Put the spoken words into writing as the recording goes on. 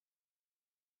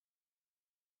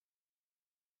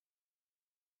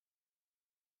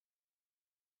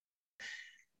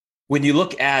When you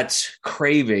look at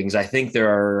cravings, I think there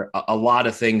are a lot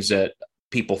of things that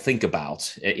people think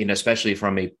about, especially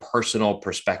from a personal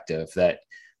perspective that,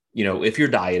 if you're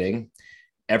dieting,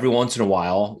 every once in a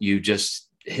while, you just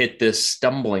hit this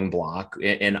stumbling block.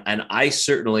 And I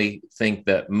certainly think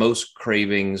that most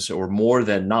cravings, or more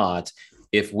than not,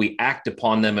 if we act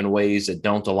upon them in ways that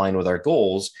don't align with our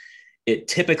goals, it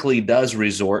typically does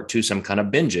resort to some kind of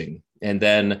binging. And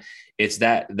then it's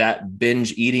that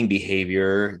binge eating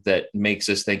behavior that makes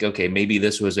us think, okay, maybe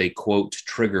this was a quote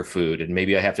trigger food, and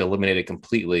maybe I have to eliminate it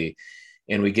completely.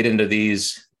 And we get into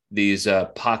these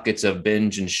pockets of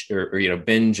binge or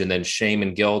binge and then shame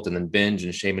and guilt, and then binge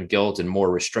and shame and guilt and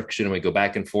more restriction, and we go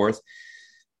back and forth.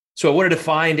 So I wanted to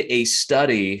find a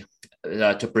study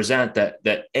to present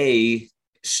that a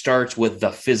starts with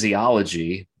the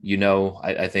physiology.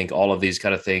 I think all of these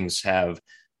kind of things have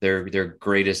their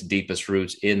greatest, deepest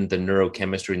roots in the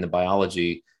neurochemistry and the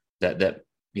biology that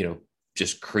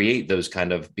just create those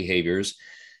kind of behaviors.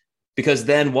 Because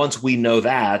then once we know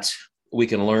that, we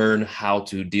can learn how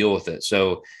to deal with it.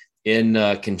 So in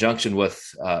conjunction with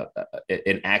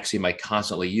an axiom I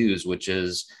constantly use, which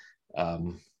is,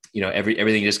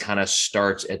 everything just kind of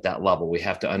starts at that level. We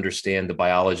have to understand the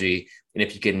biology. And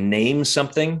if you can name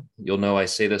something, you'll know I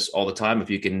say this all the time.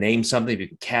 If you can name something, if you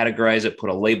can categorize it,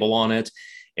 put a label on it,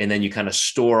 and then you kind of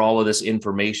store all of this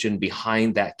information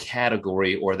behind that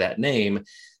category or that name,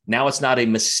 now it's not a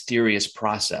mysterious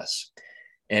process.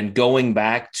 And going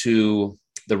back to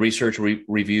the research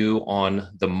review on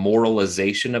the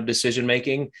moralization of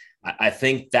decision-making, I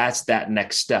think that's that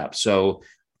next step. So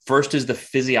first is the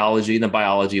physiology and the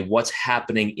biology of what's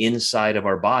happening inside of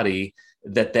our body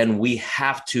that then we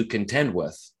have to contend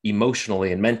with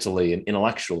emotionally and mentally and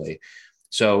intellectually.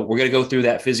 So we're going to go through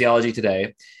that physiology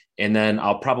today. And then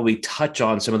I'll probably touch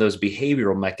on some of those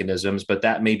behavioral mechanisms, but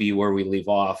that may be where we leave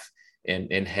off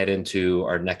and head into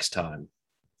our next time.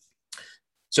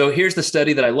 So here's the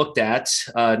study that I looked at,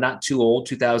 not too old,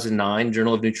 2009,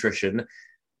 Journal of Nutrition.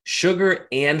 Sugar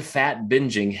and fat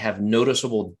binging have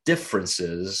noticeable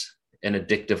differences in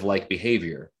addictive-like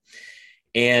behavior.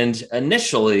 And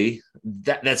initially,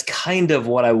 that's kind of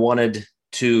what I wanted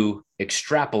to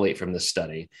extrapolate from this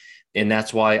study. And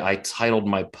that's why I titled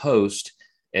my post,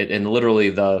 and literally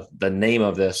the name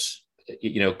of this,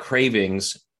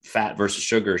 Cravings, fat versus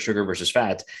sugar, sugar versus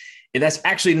fat. And that's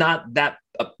actually not that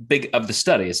big of the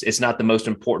study. It's not the most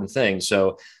important thing.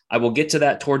 So I will get to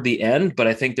that toward the end, but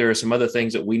I think there are some other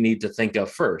things that we need to think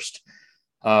of first.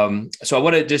 So I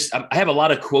want to I have a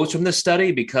lot of quotes from this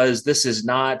study because this is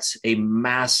not a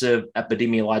massive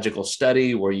epidemiological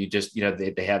study where you just,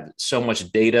 they have so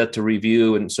much data to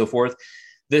review and so forth.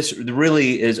 This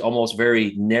really is almost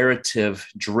very narrative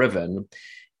driven.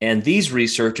 And these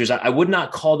researchers, I would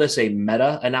not call this a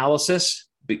meta-analysis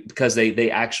because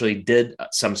they actually did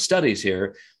some studies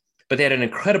here, but they had an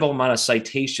incredible amount of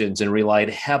citations and relied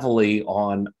heavily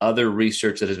on other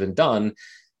research that has been done,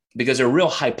 because a real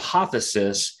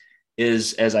hypothesis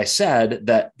is, as I said,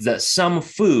 that some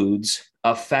foods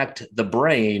affect the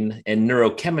brain and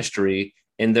neurochemistry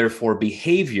and therefore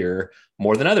behavior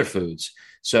more than other foods.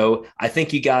 So I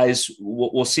think you guys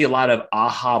will see a lot of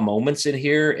aha moments in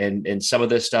here, and some of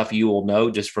this stuff you will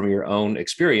know just from your own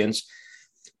experience.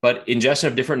 But ingestion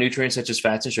of different nutrients such as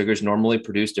fats and sugars normally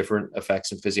produce different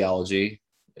effects in physiology,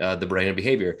 the brain, and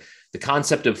behavior. The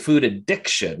concept of food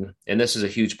addiction, and this is a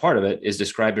huge part of it, is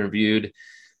described and reviewed,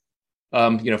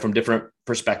 from different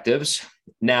perspectives.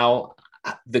 Now,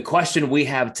 the question we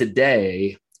have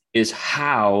today is,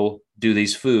 how do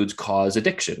these foods cause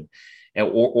addiction?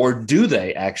 Or do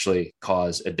they actually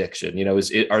cause addiction?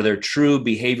 Are there true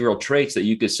behavioral traits that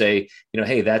you could say,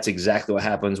 hey, that's exactly what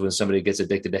happens when somebody gets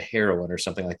addicted to heroin or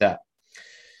something like that?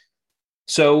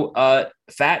 So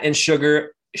fat and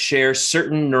sugar share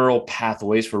certain neural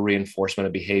pathways for reinforcement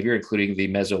of behavior, including the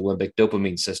mesolimbic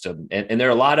dopamine system. And there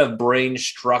are a lot of brain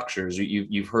structures.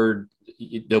 You've heard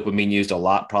dopamine used a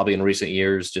lot, probably in recent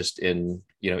years, just in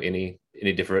any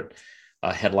different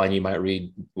headline you might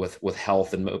read with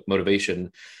health and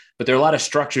motivation. But there are a lot of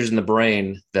structures in the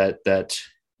brain that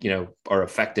are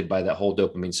affected by that whole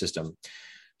dopamine system.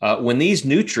 When these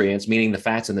nutrients, meaning the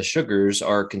fats and the sugars,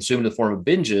 are consumed in the form of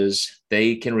binges,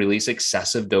 they can release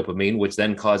excessive dopamine, which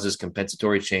then causes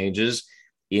compensatory changes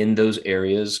in those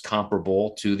areas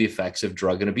comparable to the effects of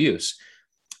drug and abuse.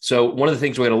 So one of the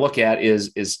things we're going to look at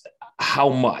is how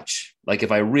much, like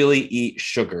if I really eat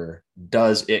sugar,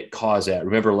 does it cause that?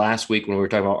 Remember last week when we were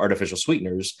talking about artificial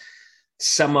sweeteners,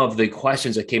 some of the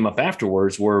questions that came up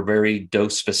afterwards were very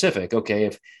dose specific.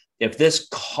 Okay, if this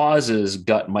causes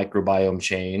gut microbiome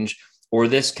change, or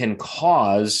this can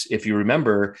cause, if you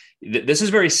remember, this is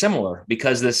very similar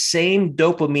because the same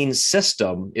dopamine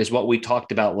system is what we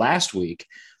talked about last week.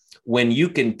 When you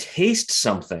can taste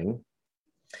something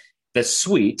that's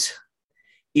sweet,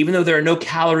 even though there are no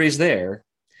calories there,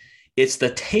 it's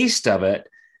the taste of it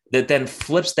that then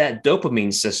flips that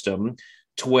dopamine system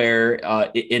to where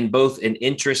in both an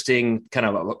interesting kind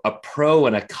of a pro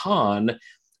and a con,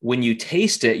 when you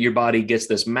taste it, your body gets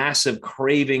this massive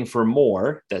craving for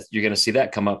more. That you're going to see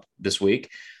that come up this week.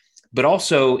 But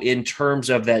also in terms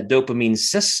of that dopamine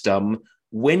system,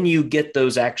 when you get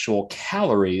those actual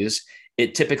calories,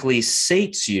 it typically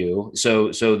sates you.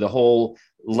 So the whole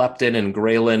leptin and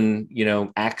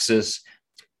ghrelin, axis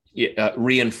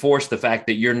reinforce the fact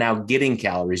that you're now getting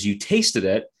calories. You tasted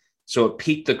it, so it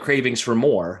piqued the cravings for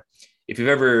more. If you've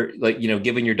ever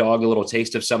given your dog a little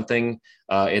taste of something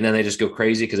and then they just go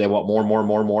crazy because they want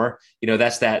more,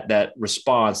 that's that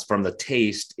response from the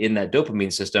taste in that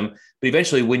dopamine system. But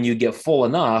eventually when you get full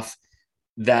enough,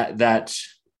 that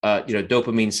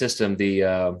dopamine system,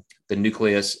 the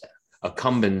nucleus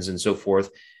accumbens and so forth,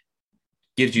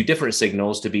 gives you different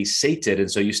signals to be sated.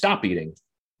 And so you stop eating.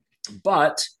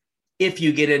 But if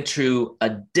you get into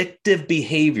addictive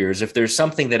behaviors, if there's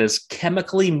something that is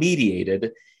chemically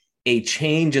mediated, a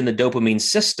change in the dopamine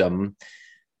system,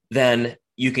 then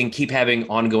you can keep having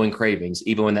ongoing cravings,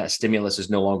 even when that stimulus is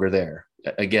no longer there.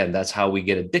 Again, that's how we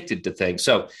get addicted to things.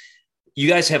 So you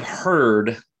guys have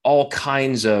heard all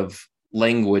kinds of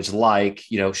language like,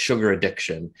 sugar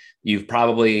addiction. You've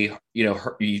probably,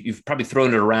 you've probably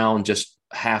thrown it around just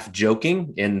half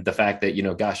joking in the fact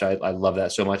that, gosh, I love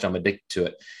that so much, I'm addicted to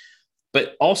it.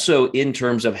 But also in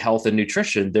terms of health and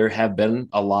nutrition, there have been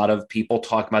a lot of people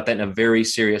talking about that in a very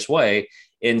serious way.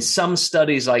 And some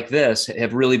studies like this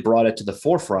have really brought it to the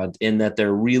forefront in that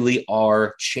there really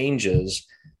are changes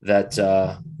that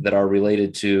are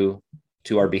related to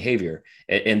our behavior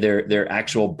and their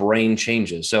actual brain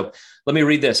changes. So let me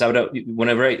read this.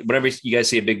 Whenever you guys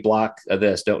see a big block of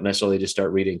this, don't necessarily just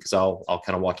start reading because I'll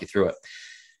kind of walk you through it.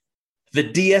 The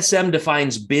DSM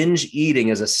defines binge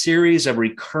eating as a series of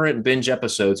recurrent binge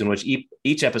episodes in which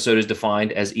each episode is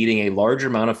defined as eating a larger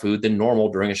amount of food than normal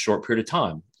during a short period of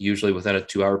time, usually within a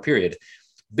 2-hour period.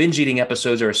 Binge eating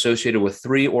episodes are associated with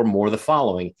 3 or more of the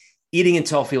following: eating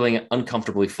until feeling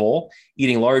uncomfortably full,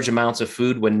 eating large amounts of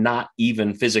food when not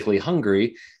even physically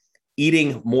hungry,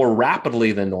 eating more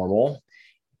rapidly than normal,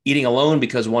 eating alone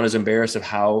because one is embarrassed of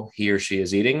how he or she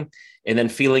is eating, and then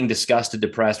feeling disgusted,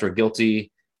 depressed, or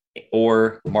guilty,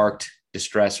 or marked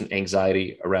distress and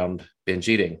anxiety around binge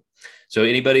eating. So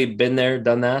anybody been there,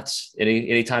 done that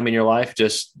any time in your life?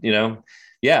 Just,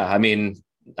 yeah, I mean,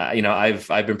 I've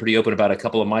been pretty open about a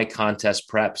couple of my contest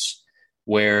preps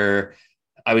where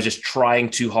I was just trying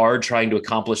too hard, trying to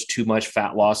accomplish too much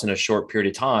fat loss in a short period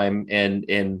of time.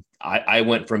 And I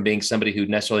went from being somebody who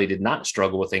necessarily did not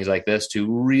struggle with things like this to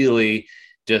really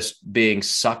just being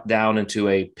sucked down into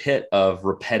a pit of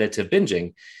repetitive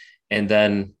binging. And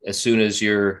then as soon as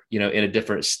you're, in a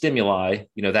different stimuli,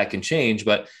 that can change.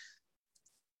 But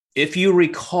if you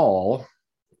recall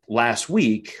last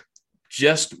week,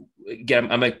 just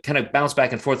again, I'm going to kind of bounce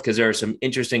back and forth because there are some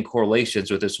interesting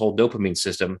correlations with this whole dopamine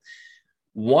system.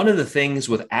 One of the things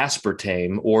with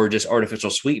aspartame or just artificial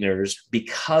sweeteners,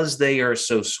 because they are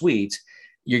so sweet,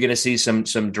 you're going to see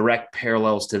some direct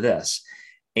parallels to this.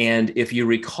 And if you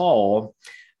recall,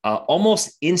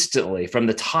 almost instantly from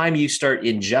the time you start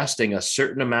ingesting a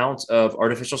certain amount of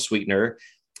artificial sweetener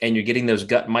and you're getting those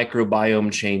gut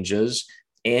microbiome changes,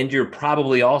 and you're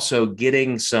probably also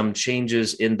getting some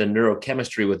changes in the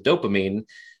neurochemistry with dopamine,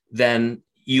 then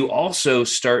you also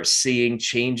start seeing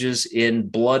changes in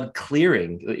blood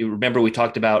clearing. Remember, we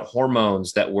talked about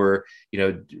hormones that were,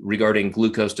 regarding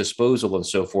glucose disposal and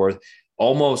so forth,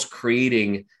 almost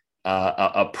creating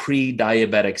a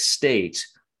pre-diabetic state,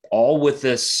 all with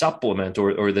this supplement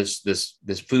or this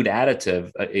food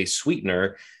additive, a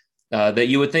sweetener, that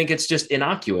you would think it's just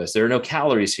innocuous. There are no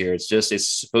calories here. It's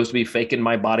supposed to be faking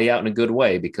my body out in a good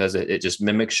way because it just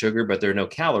mimics sugar, but there are no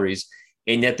calories.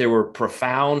 And yet there were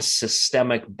profound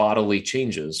systemic bodily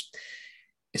changes.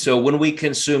 So when we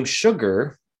consume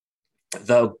sugar,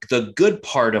 the good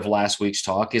part of last week's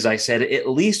talk is I said, at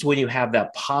least when you have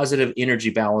that positive energy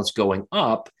balance going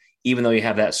up, even though you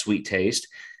have that sweet taste,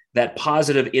 that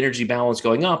positive energy balance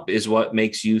going up is what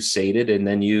makes you sated. And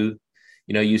then you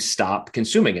stop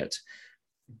consuming it.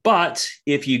 But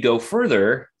if you go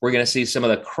further, we're going to see some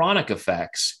of the chronic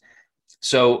effects.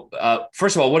 So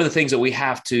first of all, one of the things that we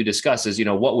have to discuss is,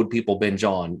 what would people binge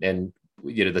on? And,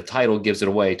 the title gives it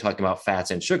away, talking about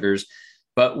fats and sugars.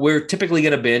 but we're typically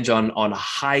going to binge on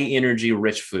high energy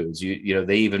rich foods.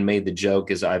 They even made the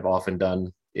joke, as I've often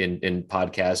done in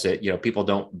podcasts, that people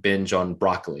don't binge on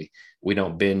broccoli. We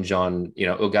don't binge on,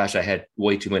 oh gosh, I had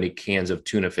way too many cans of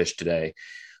tuna fish today.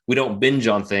 We don't binge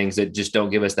on things that just don't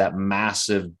give us that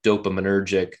massive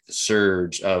dopaminergic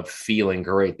surge of feeling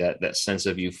great, that sense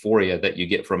of euphoria that you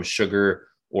get from sugar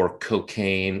or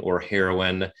cocaine or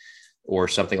heroin or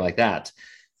something like that.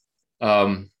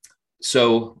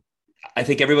 So I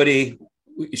think everybody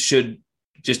should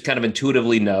just kind of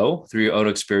intuitively know through your own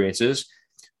experiences,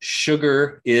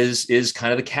 sugar is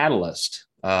kind of the catalyst.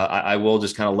 I will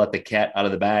just kind of let the cat out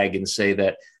of the bag and say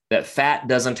that fat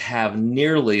doesn't have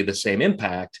nearly the same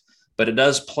impact, but it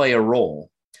does play a role.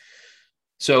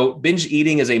 So binge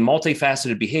eating is a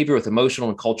multifaceted behavior with emotional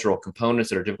and cultural components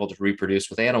that are difficult to reproduce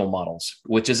with animal models,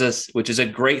 which is a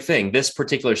great thing. This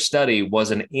particular study was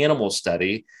an animal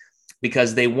study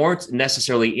because they weren't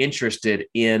necessarily interested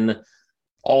in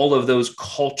all of those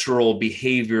cultural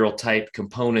behavioral type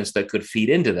components that could feed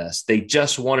into this. They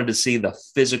just wanted to see the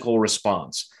physical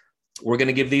response. We're going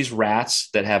to give these rats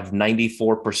that have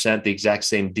 94% the exact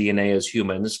same DNA as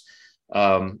humans,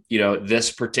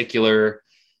 this particular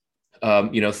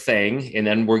thing, and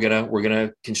then we're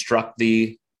gonna construct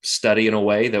the study in a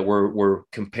way that we're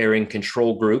comparing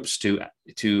control groups to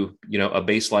a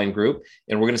baseline group,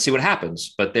 and we're going to see what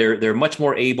happens. But they're much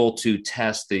more able to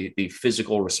test the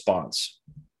physical response.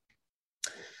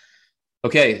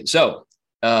 Okay, so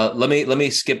let me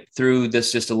skip through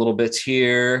this just a little bit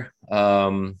here.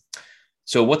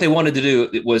 So what they wanted to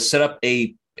do was set up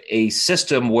a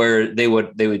system where they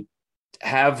would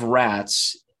have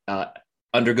rats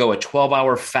undergo a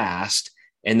 12-hour fast,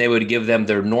 and they would give them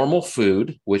their normal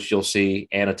food, which you'll see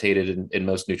annotated in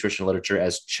most nutrition literature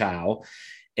as chow,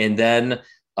 and then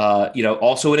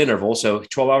also an interval, so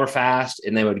 12-hour fast,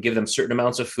 and they would give them certain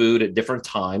amounts of food at different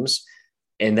times,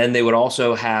 and then they would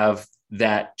also have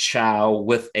that chow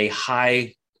with a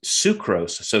high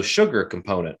sucrose, so sugar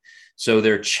component. So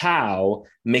their chow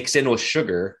mixed in with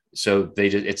sugar, so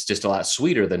it's just a lot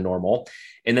sweeter than normal.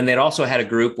 And then they'd also had a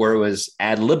group where it was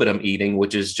ad libitum eating,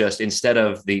 which is just instead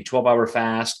of the 12-hour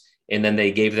fast, and then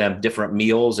they gave them different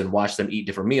meals and watched them eat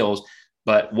different meals.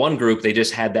 But one group, they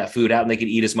just had that food out and they could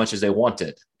eat as much as they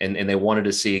wanted. And they wanted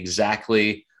to see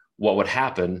exactly what would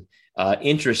happen,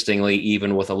 interestingly,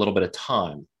 even with a little bit of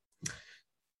time.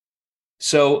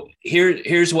 So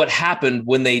here's what happened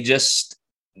when they just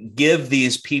give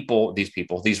these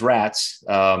rats,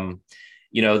 the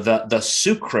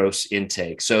sucrose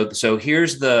intake. So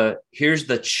here's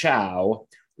the chow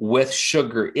with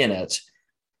sugar in it.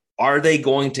 Are they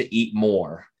going to eat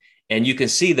more? And you can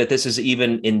see that this is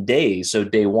even in days. So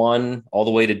day 1 all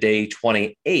the way to day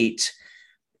 28.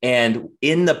 And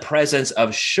in the presence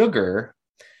of sugar,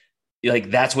 like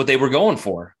that's what they were going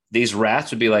for. These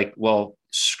rats would be like, well,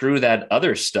 screw that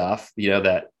other stuff,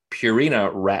 that Purina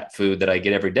rat food that I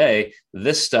get every day.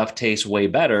 This stuff tastes way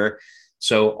better.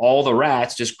 So all the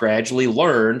rats just gradually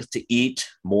learned to eat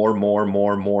more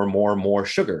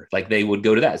sugar. Like they would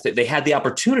go to that. They had the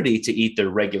opportunity to eat their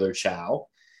regular chow,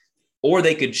 or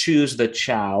they could choose the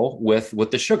chow with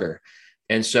the sugar.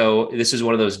 And so this is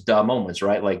one of those duh moments,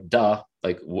 right? Like, duh,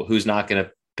 like who's not going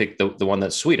to pick the one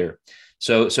that's sweeter?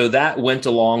 So that went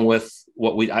along with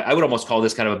what I would almost call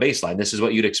this kind of a baseline. This is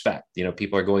what you'd expect.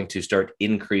 People are going to start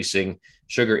increasing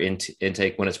sugar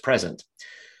intake when it's present.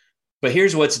 But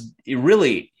here's what's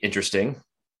really interesting.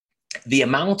 The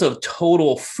amount of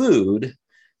total food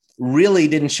really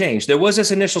didn't change. There was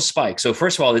this initial spike. So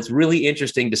first of all, it's really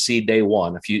interesting to see day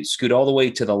 1. If you scoot all the way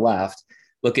to the left,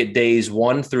 look at days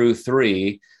 1 through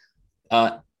 3,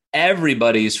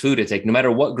 everybody's food intake, no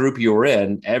matter what group you were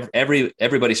in,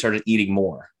 everybody started eating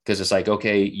more, because it's like,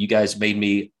 okay, you guys made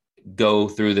me go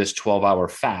through this 12-hour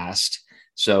fast.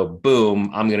 So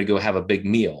boom, I'm going to go have a big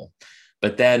meal.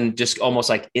 But then just almost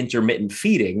like intermittent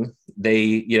feeding,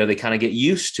 they kind of get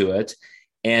used to it.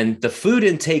 And the food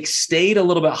intake stayed a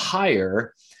little bit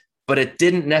higher, but it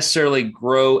didn't necessarily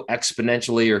grow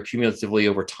exponentially or cumulatively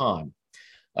over time.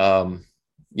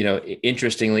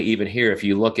 Interestingly, even here, if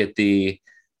you look at the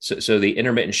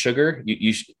intermittent sugar,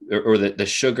 or the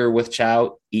sugar with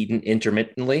chow eaten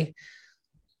intermittently,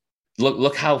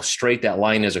 look how straight that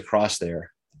line is across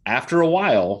there. After a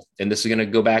while, and this is going to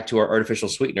go back to our artificial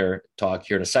sweetener talk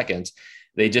here in a second,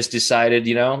 they just decided,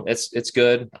 it's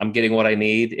good. I'm getting what I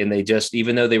need. And they just,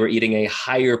 even though they were eating a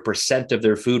higher percent of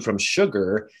their food from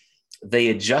sugar, they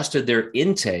adjusted their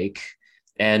intake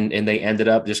and they ended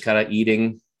up just kind of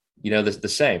eating, the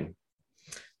same.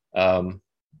 Let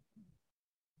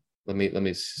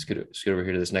me scoot over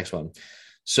here to this next one.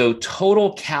 So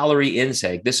total calorie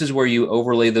intake, this is where you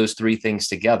overlay those three things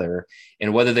together,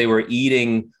 and whether they were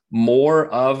eating more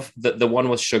of the one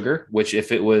with sugar, which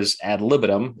if it was ad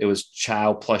libitum, it was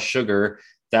chow plus sugar,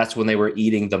 that's when they were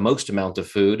eating the most amount of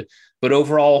food. But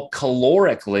overall,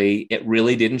 calorically, it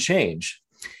really didn't change.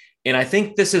 And I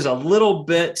think this is a little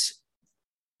bit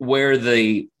where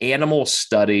the animal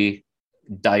study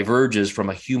diverges from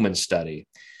a human study.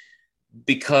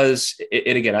 Because,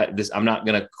 and again, I'm not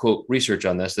going to quote research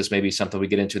on this. This may be something we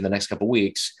get into in the next couple of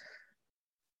weeks.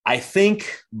 I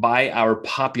think by our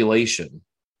population,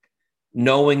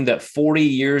 knowing that 40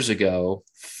 years ago,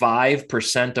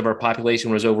 5% of our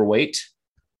population was overweight,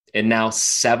 and now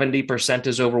 70%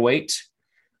 is overweight,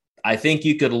 I think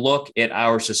you could look at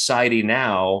our society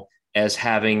now as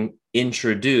having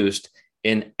introduced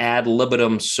an ad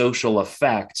libitum social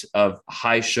effect of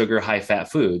high sugar, high fat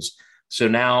foods. So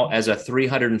now, as a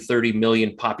 330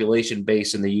 million population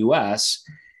base in the US,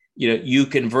 you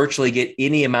can virtually get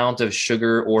any amount of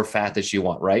sugar or fat that you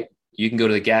want, right? You can go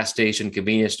to the gas station,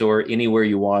 convenience store, anywhere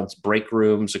you want, break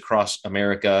rooms across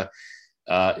America.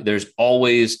 There's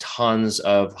always tons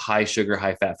of high sugar,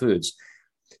 high fat foods.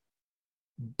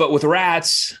 But with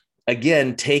rats,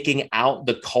 again, taking out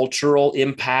the cultural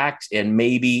impact and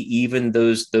maybe even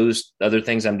those other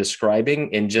things I'm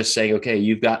describing, and just saying, okay,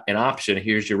 you've got an option.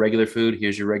 Here's your regular food.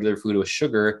 Here's your regular food with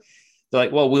sugar. They're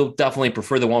like, well, we'll definitely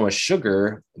prefer the one with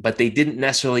sugar, but they didn't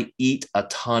necessarily eat a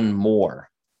ton more.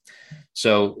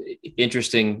 So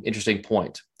interesting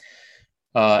point.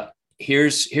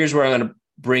 Here's where I'm going to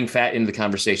bring fat into the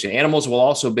conversation. Animals will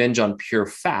also binge on pure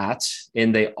fat,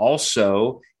 and they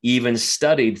also even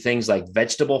studied things like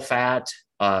vegetable fat,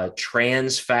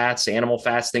 trans fats, animal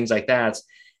fats, things like that.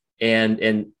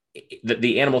 And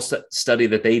the animal study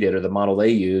that they did, or the model they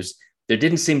used, there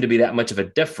didn't seem to be that much of a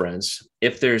difference.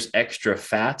 If there's extra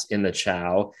fat in the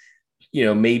chow,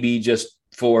 maybe just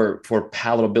for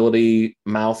palatability,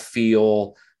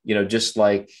 mouthfeel, just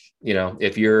like,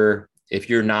 if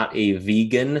you're not a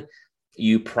vegan,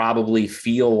 you probably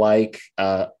feel like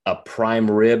a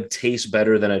prime rib tastes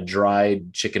better than a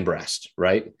dried chicken breast,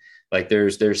 right? Like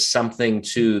there's something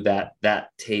to that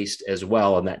taste as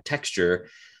well, and that texture.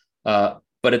 But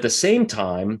at the same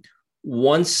time,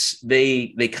 once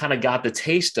they kind of got the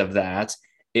taste of that,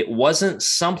 it wasn't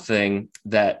something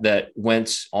that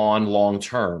went on long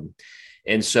term.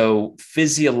 And so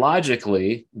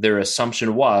physiologically, their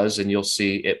assumption was, and you'll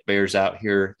see it bears out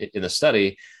here in the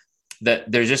study,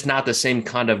 that there's just not the same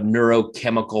kind of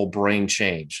neurochemical brain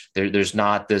change. There's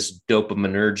not this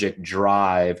dopaminergic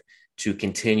drive to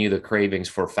continue the cravings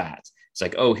for fat. It's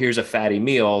like, oh, here's a fatty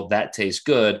meal. That tastes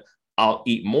good. I'll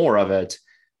eat more of it.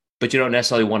 But you don't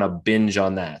necessarily want to binge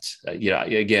on that.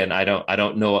 Again, I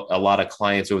don't know a lot of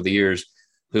clients over the years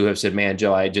who have said, man,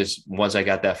 Joe, once I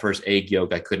got that first egg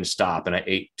yolk, I couldn't stop, and I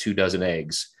ate 2 dozen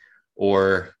eggs.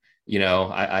 Or,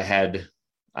 I had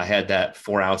that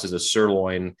 4 ounces of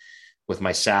sirloin with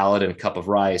my salad and a cup of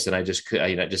rice, and I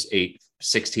just ate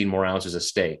 16 more ounces of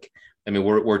steak. I mean,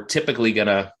 we're typically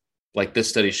gonna, like this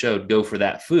study showed, go for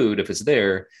that food if it's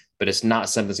there, but it's not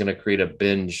something that's going to create a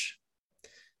binge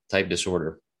type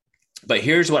disorder. But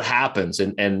here's what happens,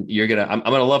 and I'm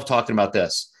gonna love talking about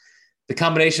this. The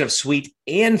combination of sweet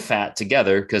and fat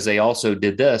together, because they also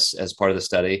did this as part of the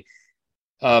study,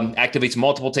 activates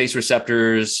multiple taste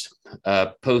receptors,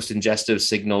 post-ingestive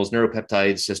signals,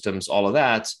 neuropeptide systems, all of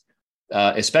that.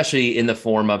 Especially in the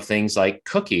form of things like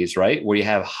cookies, right? Where you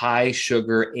have high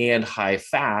sugar and high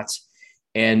fat.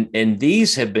 And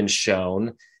these have been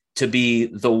shown to be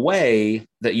the way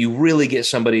that you really get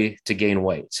somebody to gain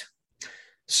weight.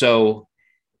 So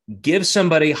give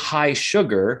somebody high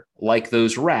sugar, like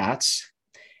those rats,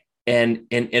 and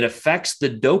it affects the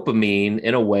dopamine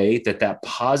in a way that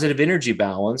positive energy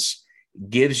balance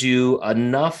gives you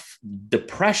enough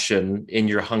depression in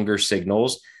your hunger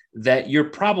signals that you're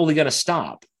probably going to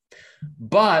stop.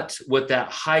 But with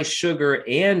that high sugar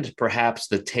and perhaps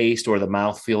the taste or the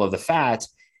mouthfeel of the fat,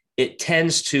 it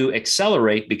tends to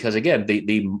accelerate because, again,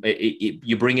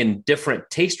 you bring in different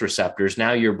taste receptors.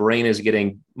 Now your brain is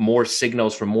getting more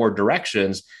signals from more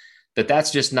directions.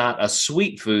 That's just not a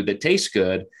sweet food that tastes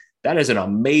good. That is an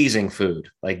amazing food.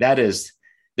 Like that is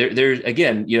there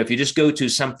again, if you just go to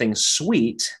something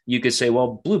sweet, you could say,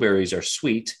 well, blueberries are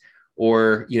sweet.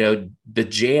 Or, the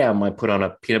jam I put on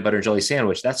a peanut butter and jelly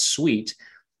sandwich, that's sweet.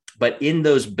 But in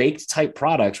those baked type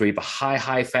products where you have a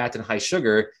high fat and high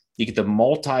sugar, you get the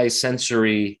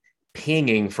multi-sensory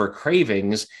pinging for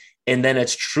cravings. And then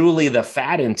it's truly the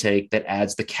fat intake that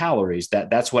adds the calories.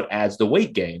 That's what adds the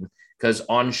weight gain. Because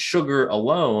on sugar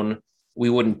alone,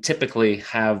 we wouldn't typically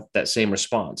have that same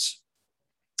response.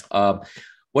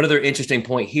 One other interesting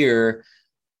point here,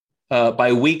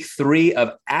 by week 3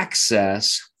 of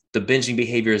access, the binging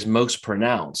behavior is most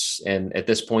pronounced. And at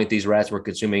this point, these rats were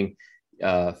consuming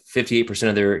 58%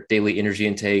 of their daily energy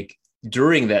intake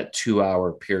during that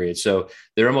 2-hour period. So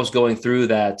they're almost going through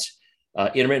that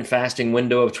intermittent fasting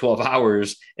window of 12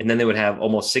 hours, and then they would have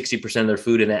almost 60% of their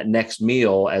food in that next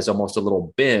meal as almost a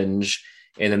little binge.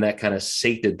 And then that kind of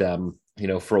sated them,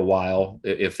 for a while,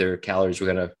 if their calories were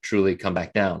going to truly come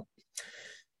back down.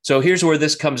 So here's where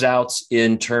this comes out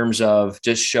in terms of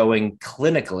just showing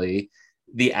clinically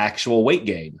the actual weight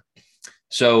gain.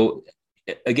 So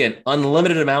again,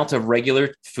 unlimited amount of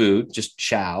regular food, just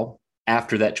chow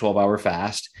after that 12-hour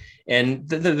fast. And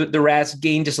the rats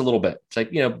gain just a little bit. It's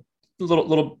like,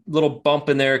 little bump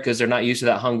in there because they're not used to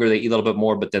that hunger. They eat a little bit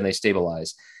more, but then they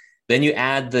stabilize. Then you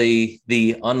add the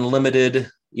unlimited,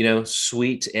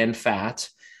 sweet and fat.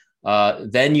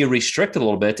 Then you restrict it a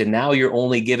little bit, and now you're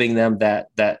only giving them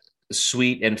that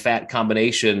sweet and fat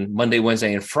combination Monday,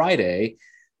 Wednesday, and Friday.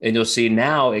 And you'll see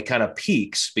now it kind of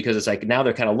peaks because it's like now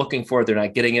they're kind of looking for it. They're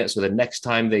not getting it. So the next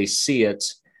time they see it,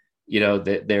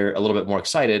 they're a little bit more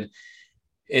excited.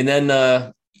 And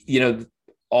then,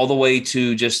 all the way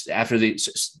to just after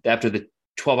the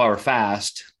 12-hour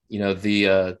fast,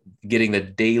 the getting the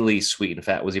daily sweet and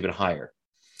fat was even higher.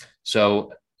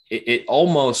 So it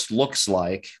almost looks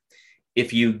like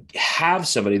if you have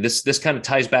somebody, this kind of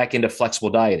ties back into flexible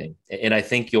dieting. And I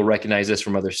think you'll recognize this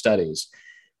from other studies.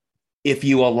 If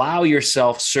you allow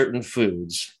yourself certain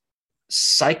foods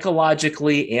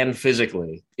psychologically and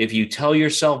physically, if you tell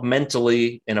yourself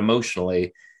mentally and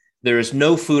emotionally, there is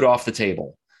no food off the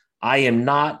table. I am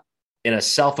not, in a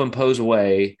self-imposed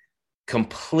way,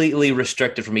 completely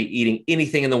restricted from eating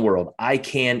anything in the world. I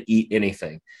can eat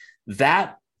anything.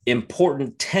 That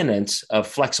important tenet of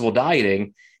flexible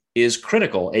dieting is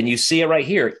critical. And you see it right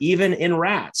here, even in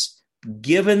rats,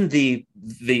 given the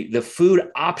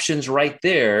food options right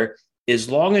there,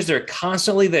 as long as they're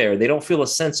constantly there, they don't feel a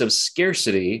sense of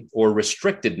scarcity or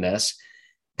restrictedness,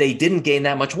 they didn't gain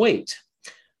that much weight.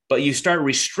 But you start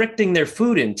restricting their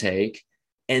food intake,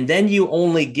 and then you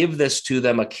only give this to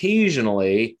them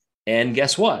occasionally. And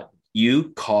guess what?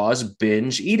 You cause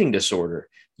binge eating disorder.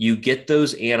 You get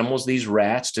those animals, these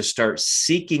rats, to start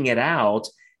seeking it out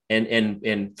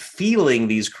and feeling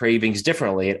these cravings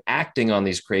differently and acting on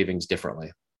these cravings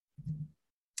differently.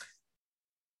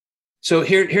 So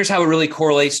here's how it really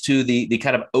correlates to the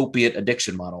kind of opiate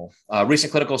addiction model.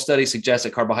 Recent clinical studies suggest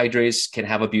that carbohydrates can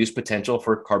have abuse potential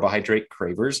for carbohydrate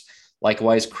cravers.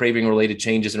 Likewise, craving-related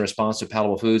changes in response to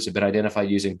palatable foods have been identified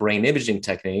using brain imaging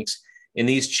techniques, and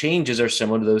these changes are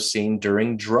similar to those seen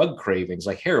during drug cravings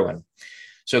like heroin.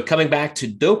 So coming back to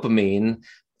dopamine,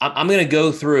 I'm going to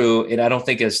go through, and I don't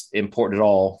think it's important at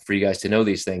all for you guys to know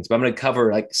these things, but I'm going to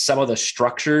cover like some of the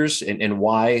structures and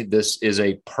why this is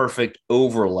a perfect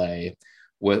overlay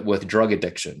with drug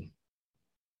addiction.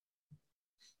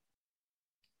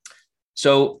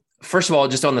 So first of all,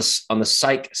 just on the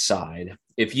psych side,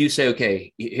 if you say,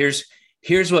 okay,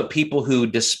 here's what people who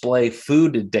display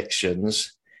food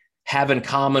addictions have in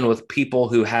common with people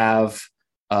who have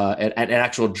an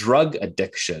actual drug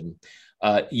addiction.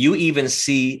 You even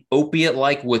see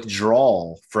opiate-like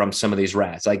withdrawal from some of these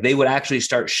rats. Like they would actually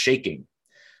start shaking.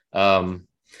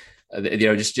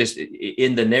 Just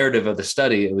in the narrative of the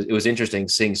study, it was interesting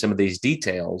seeing some of these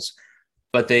details.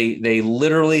 But they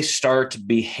literally start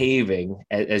behaving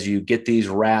as you get these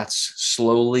rats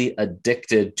slowly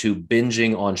addicted to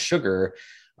binging on sugar.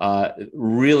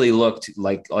 Really looked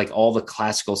like all the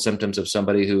classical symptoms of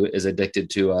somebody who is addicted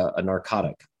to a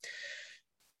narcotic.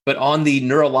 But on the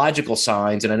neurological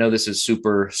signs, and I know this is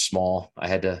super small, I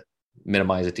had to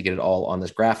minimize it to get it all on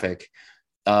this graphic.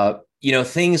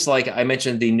 Things like I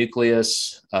mentioned, the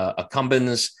nucleus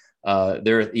accumbens,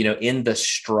 they're in the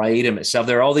striatum itself.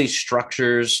 There are all these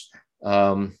structures.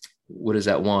 What is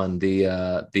that one?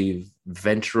 The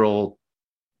ventral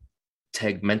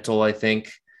tegmental, I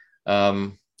think,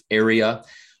 area.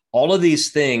 All of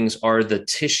these things are the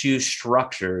tissue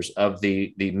structures of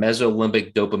the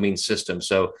mesolimbic dopamine system.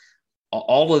 So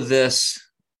all of this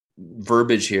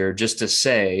verbiage here just to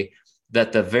say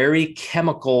that the very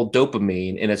chemical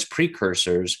dopamine and its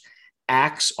precursors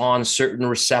acts on certain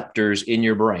receptors in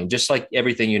your brain, just like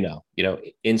everything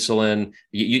insulin,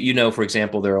 for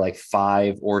example, there are like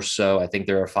 5 or so, I think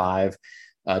there are 5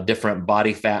 different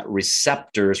body fat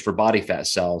receptors for body fat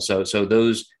cells.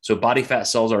 So body fat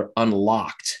cells are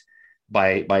unlocked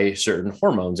by certain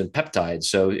hormones and peptides.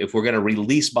 So if we're going to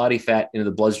release body fat into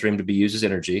the bloodstream to be used as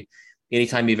energy,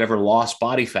 anytime you've ever lost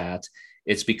body fat,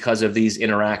 it's because of these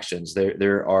interactions.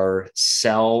 There are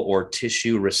cell or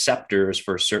tissue receptors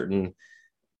for certain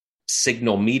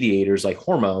signal mediators like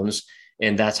hormones,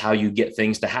 and that's how you get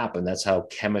things to happen. That's how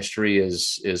chemistry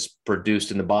is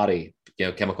produced in the body,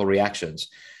 chemical reactions.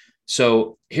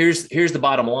 So here's the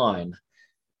bottom line.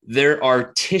 There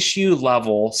are tissue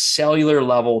level, cellular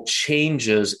level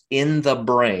changes in the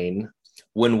brain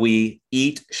when we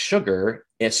eat sugar,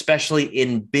 especially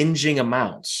in binging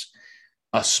amounts.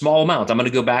 A small amount. I'm going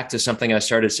to go back to something I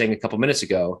started saying a couple minutes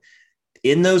ago.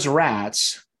 In those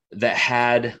rats that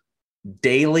had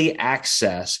daily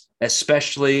access,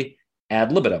 especially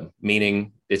ad libitum,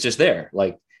 meaning it's just there.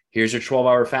 Like, here's your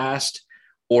 12-hour fast,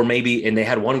 or maybe, and they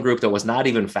had one group that was not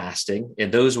even fasting,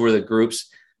 and those were the groups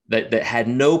that had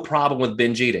no problem with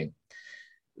binge eating.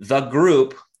 The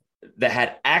group that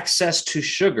had access to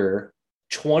sugar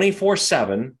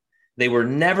 24/7, they were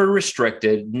never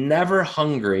restricted, never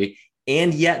hungry,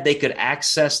 and yet they could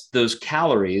access those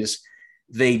calories.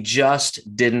 They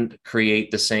just didn't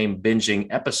create the same binging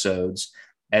episodes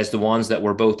as the ones that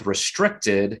were both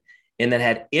restricted and then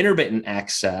had intermittent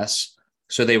access.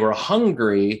 So they were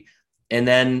hungry, and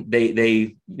then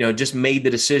they just made the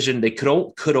decision. They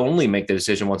could only make the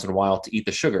decision once in a while to eat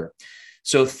the sugar.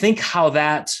 So think how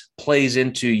that plays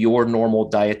into your normal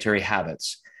dietary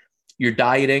habits. You're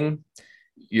dieting,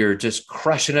 you're just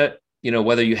crushing it,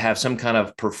 whether you have some kind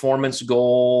of performance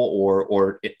goal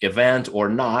or event or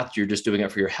not, you're just doing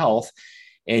it for your health.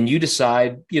 And you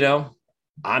decide,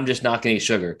 I'm just not going to eat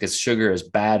sugar because sugar is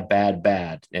bad, bad,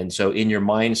 bad. And so in your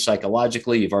mind,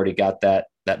 psychologically, you've already got that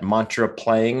mantra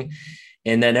playing.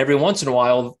 And then every once in a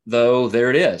while, though, there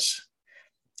it is.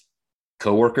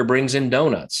 Coworker brings in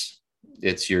donuts.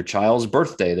 It's your child's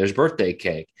birthday. There's birthday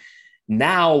cake.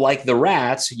 Now, like the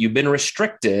rats, you've been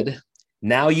restricted.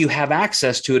 Now you have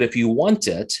access to it if you want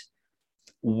it.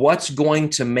 What's going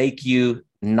to make you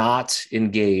not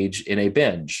engage in a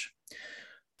binge?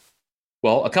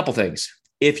 Well, a couple things.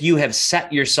 If you have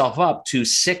set yourself up to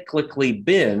cyclically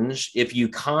binge, if you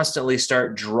constantly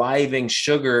start driving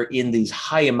sugar in these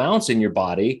high amounts in your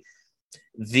body,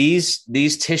 these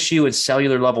tissue and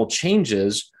cellular level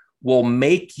changes will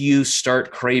make you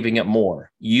start craving it more.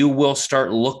 You will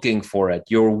start looking for it.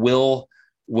 Your will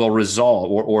resolve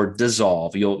or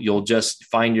dissolve. You'll just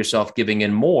find yourself giving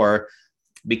in more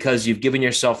because you've given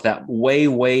yourself that way,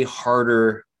 way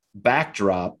harder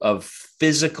backdrop of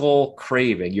physical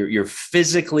craving. You're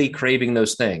physically craving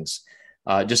those things.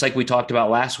 Just like we talked about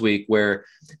last week, where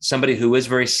somebody who is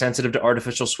very sensitive to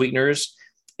artificial sweeteners,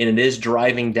 and it is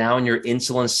driving down your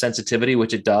insulin sensitivity,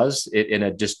 which it does in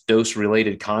a just dose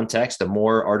related context. The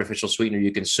more artificial sweetener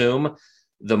you consume,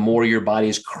 the more your body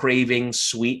is craving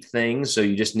sweet things. So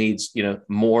you just need,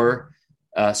 more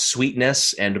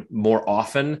sweetness and more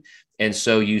often. And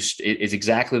so it's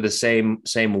exactly the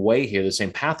same way here, the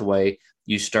same pathway.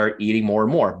 You start eating more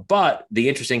and more. But the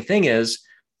interesting thing is,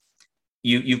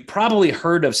 you've probably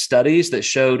heard of studies that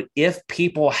showed if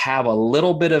people have a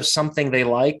little bit of something they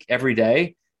like every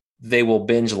day, they will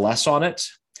binge less on it.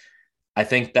 I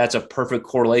think that's a perfect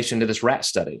correlation to this rat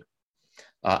study.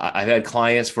 I've had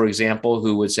clients, for example,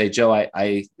 who would say, Joe,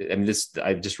 I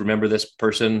just remember this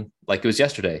person like it was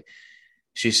yesterday.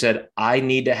 She said, I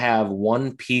need to have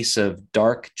one piece of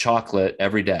dark chocolate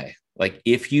every day. Like,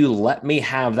 if you let me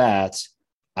have that,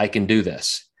 I can do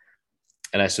this.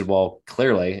 And I said, well,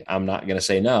 clearly I'm not going to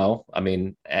say no. I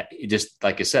mean, just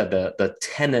like I said, the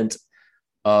tenet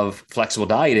of flexible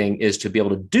dieting is to be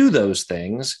able to do those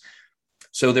things.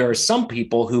 So there are some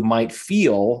people who might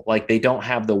feel like they don't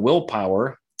have the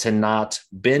willpower to not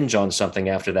binge on something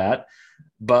after that.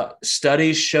 But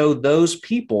studies show those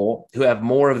people who have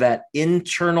more of that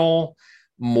internal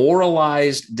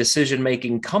moralized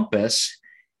decision-making compass,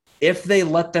 if they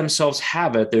let themselves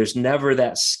have it, there's never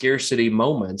that scarcity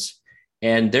moment.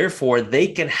 And therefore, they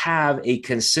can have a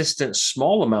consistent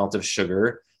small amount of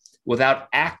sugar without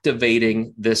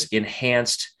activating this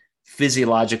enhanced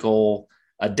physiological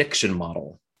addiction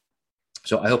model.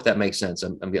 So I hope that makes sense.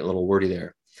 I'm getting a little wordy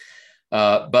there.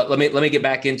 But let me get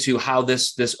back into how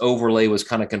this overlay was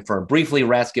kind of confirmed. Briefly,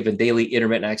 rats given daily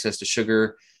intermittent access to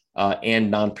sugar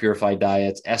and non-purified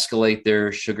diets escalate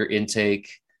their sugar intake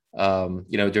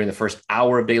during the first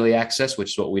hour of daily access,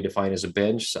 which is what we define as a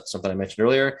binge, something I mentioned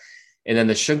earlier. And then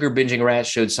the sugar binging rats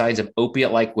showed signs of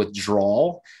opiate-like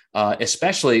withdrawal,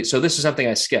 especially. So this is something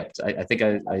I skipped. I think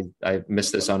I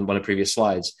missed this on one of the previous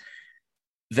slides.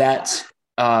 That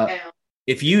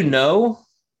if you know,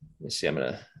 let's see,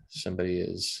 somebody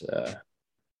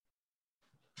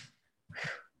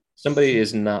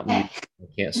is not muted. I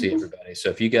can't see everybody. So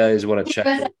if you guys want to check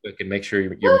real quick and make sure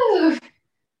you're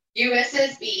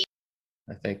USSB.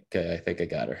 I think I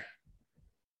got her.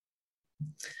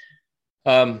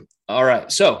 All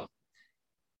right. So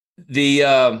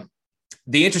the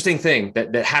The interesting thing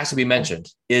that has to be mentioned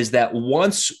is that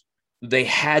once they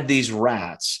had these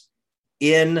rats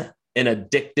in an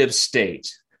addictive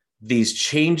state, these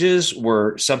changes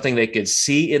were something they could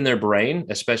see in their brain,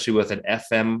 especially with an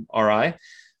fMRI.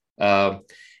 Uh,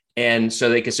 and so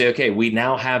they could say, okay, we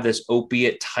now have this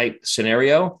opiate type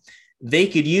scenario. They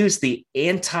could use the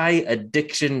anti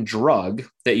addiction drug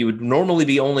that you would normally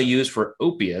be only used for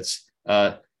opiates,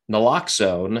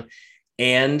 naloxone,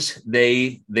 and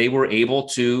they were able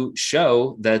to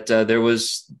show that there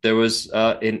was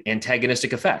an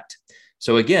antagonistic effect.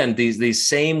 So again, these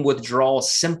same withdrawal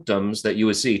symptoms that you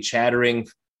would see, chattering,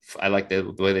 I like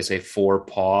the way they say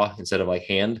forepaw instead of like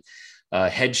hand,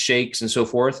 head shakes and so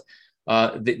forth.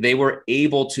 They were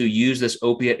able to use this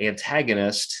opiate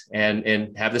antagonist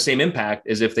and have the same impact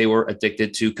as if they were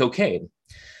addicted to cocaine.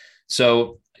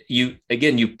 So you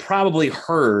probably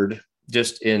heard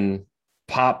just in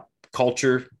pop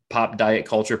culture, pop diet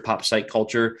culture, pop psych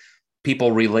culture,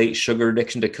 people relate sugar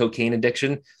addiction to cocaine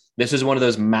addiction. This is one of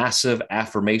those massive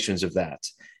affirmations of that,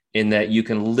 in that you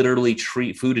can literally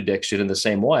treat food addiction in the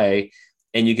same way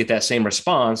and you get that same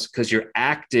response because you're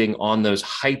acting on those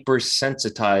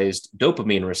hypersensitized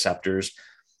dopamine receptors,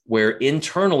 where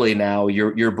internally now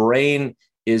your brain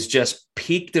is just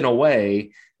peaked in a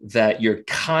way that you're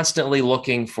constantly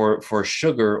looking for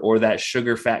sugar or that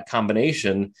sugar fat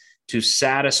combination to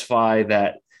satisfy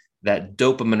that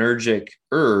dopaminergic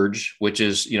urge, which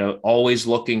is, always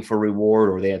looking for reward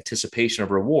or the anticipation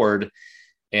of reward.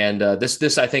 And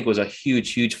this I think was a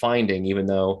huge finding, even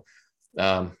though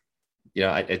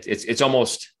it's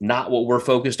almost not what we're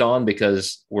focused on,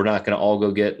 because we're not going to all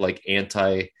go get like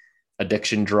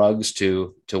anti-addiction drugs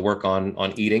to work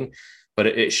on eating, but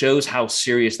it shows how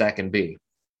serious that can be.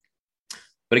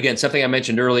 But again, something I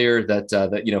mentioned earlier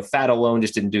that fat alone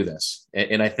just didn't do this,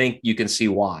 and I think you can see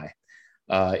why.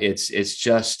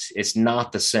 It's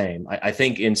not the same. I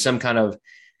think in some kind of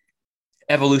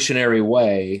evolutionary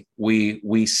way,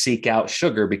 we seek out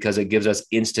sugar because it gives us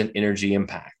instant energy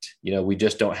impact. We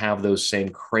just don't have those same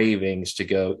cravings to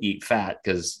go eat fat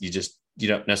because you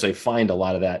don't necessarily find a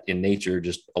lot of that in nature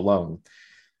just alone.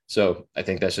 So I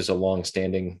think that's just a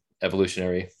long-standing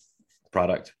evolutionary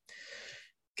product.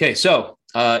 Okay, so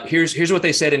here's what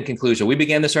they said in conclusion. We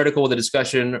began this article with a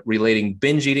discussion relating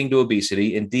binge eating to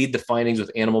obesity. Indeed, the findings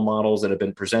with animal models that have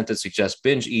been presented suggest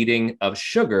binge eating of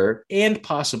sugar and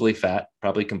possibly fat,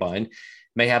 probably combined,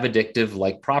 may have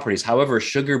addictive-like properties. However,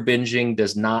 sugar binging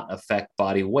does not affect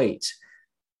body weight.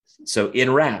 So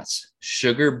in rats,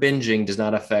 sugar binging does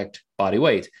not affect body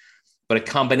weight, but a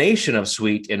combination of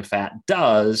sweet and fat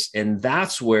does, and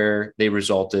that's where they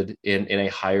resulted in a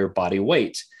higher body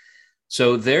weight.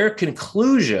 So their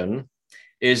conclusion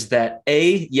is that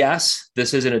yes,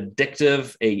 this is an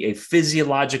addictive, a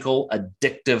physiological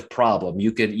addictive problem.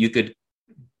 You could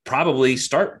probably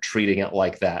start treating it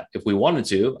like that if we wanted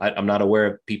to. I'm not aware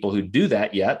of people who do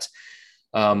that yet.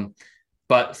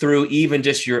 But through even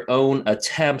just your own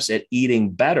attempts at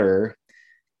eating better,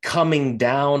 coming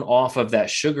down off of that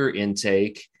sugar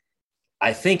intake,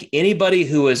 I think anybody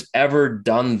who has ever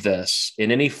done this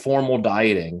in any formal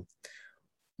dieting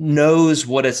knows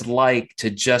what it's like to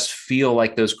just feel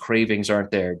like those cravings aren't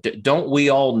there. Don't we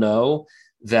all know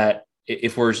that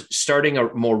if we're starting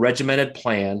a more regimented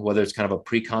plan, whether it's kind of a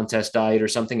pre-contest diet or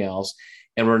something else,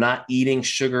 and we're not eating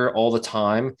sugar all the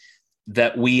time,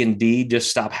 that we indeed just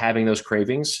stop having those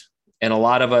cravings? And a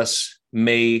lot of us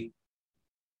may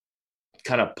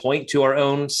kind of point to our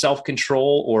own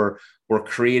self-control or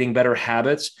creating better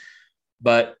habits.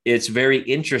 But it's very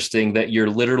interesting that you're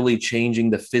literally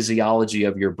changing the physiology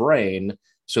of your brain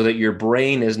so that your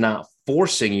brain is not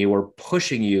forcing you or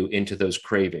pushing you into those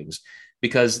cravings,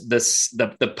 because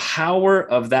the power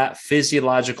of that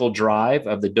physiological drive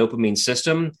of the dopamine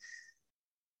system,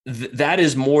 that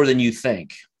is more than you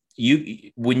think.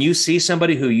 When you see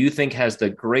somebody who you think has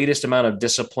the greatest amount of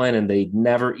discipline and they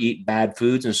never eat bad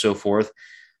foods and so forth,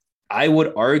 I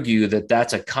would argue that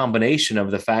that's a combination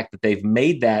of the fact that they've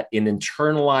made that an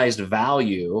internalized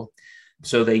value,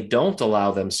 so they don't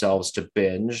allow themselves to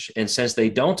binge. And since they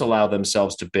don't allow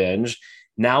themselves to binge,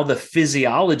 now the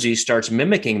physiology starts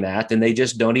mimicking that, and they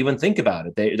just don't even think about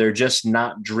it. They're just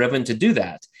not driven to do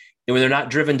that. And when they're not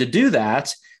driven to do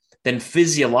that, then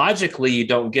physiologically you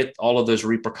don't get all of those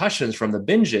repercussions from the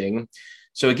binging.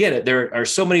 So again, there are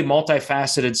so many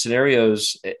multifaceted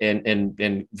scenarios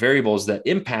and variables that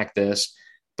impact this,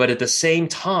 but at the same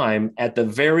time, at the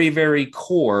very, very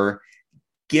core,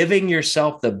 giving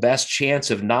yourself the best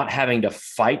chance of not having to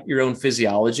fight your own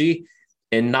physiology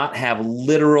and not have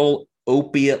literal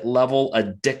opiate level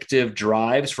addictive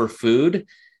drives for food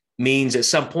means at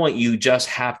some point you just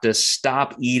have to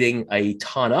stop eating a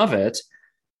ton of it.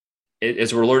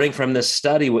 As we're learning from this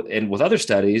study and with other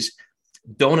studies,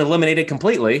 don't eliminate it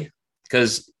completely,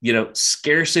 because,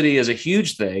 scarcity is a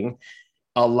huge thing.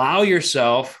 Allow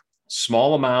yourself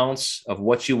small amounts of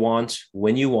what you want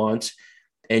when you want,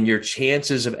 and your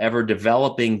chances of ever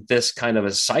developing this kind of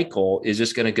a cycle is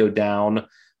just going to go down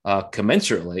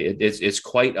commensurately. It's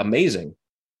quite amazing.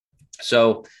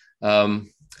 So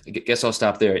I guess I'll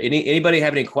stop there. Anybody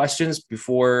have any questions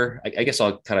before? I guess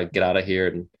I'll kind of get out of here,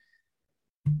 and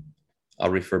I'll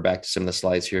refer back to some of the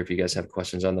slides here if you guys have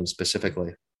questions on them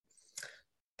specifically.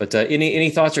 But any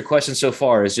thoughts or questions so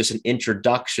far is just an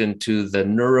introduction to the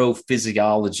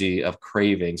neurophysiology of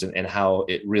cravings and how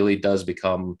it really does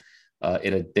become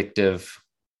an addictive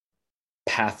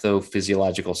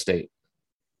pathophysiological state.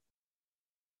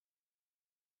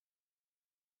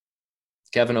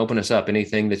 Kevin, open us up.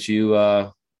 Anything that you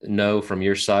know from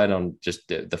your side on just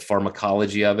the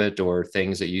pharmacology of it, or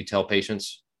things that you tell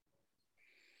patients?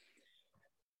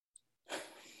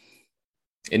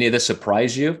 Any of this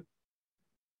surprise you?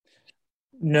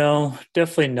 No,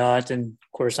 definitely not. And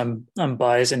of course, I'm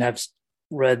biased and have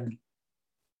read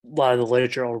a lot of the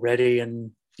literature already,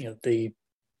 and the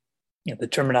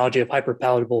terminology of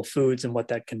hyperpalatable foods and what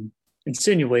that can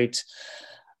insinuate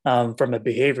from a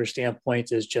behavior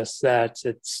standpoint is just that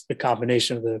it's the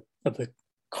combination of the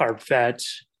carb fat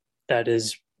that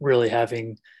is really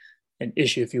having an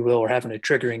issue, if you will, or having a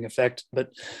triggering effect.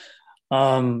 But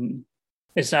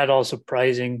it's not all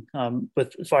surprising.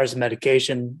 With as far as the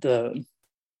medication,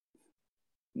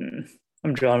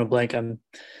 I'm drawing a blank on,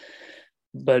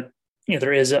 but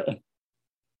there is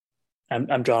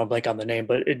I'm drawing a blank on the name,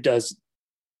 but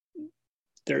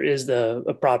there is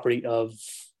a property of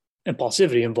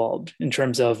impulsivity involved in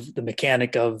terms of the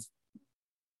mechanic of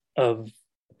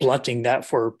blunting that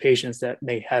for patients that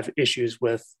may have issues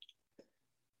with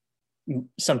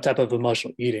some type of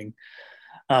emotional eating.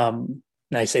 And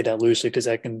I say that loosely because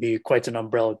that can be quite an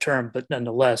umbrella term, but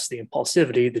nonetheless, the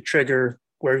impulsivity, the trigger,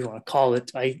 whatever you want to call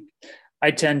it, I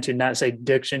tend to not say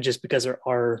addiction, just because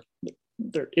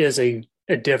there is a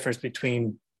difference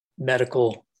between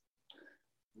medical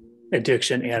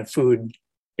addiction and food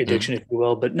addiction, if you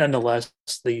will. But nonetheless,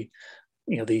 the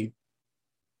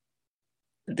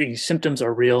symptoms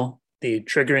are real. The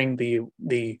triggering, the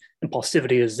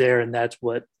impulsivity is there, and that's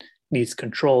what needs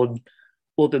controlled a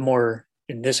little bit more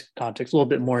in this context, a little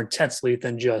bit more intensely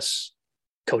than just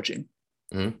coaching.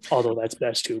 Although that's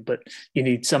best too, but you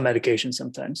need some medication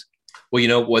sometimes.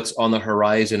 Well, what's on the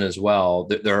horizon as well.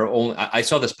 I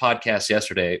saw this podcast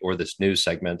yesterday, or this news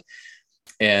segment,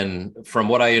 and from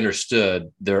what I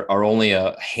understood, there are only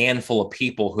a handful of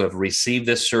people who have received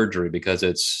this surgery because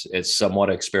it's somewhat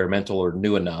experimental or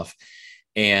new enough.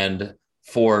 And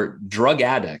for drug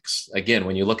addicts, again,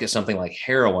 when you look at something like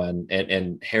heroin,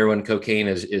 and heroin, cocaine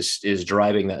is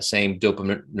driving that same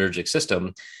dopaminergic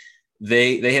system,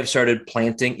 they have started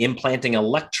implanting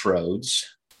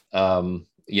electrodes, in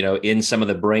some of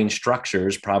the brain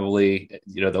structures, probably,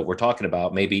 that we're talking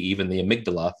about, maybe even the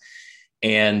amygdala.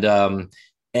 And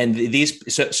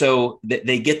so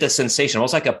they get the sensation,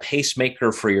 almost like a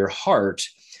pacemaker for your heart,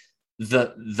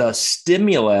 the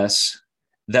stimulus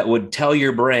that would tell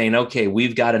your brain, okay,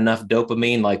 we've got enough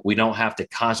dopamine, like we don't have to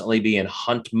constantly be in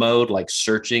hunt mode, like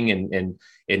searching and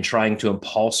trying to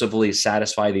impulsively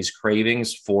satisfy these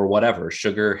cravings for whatever,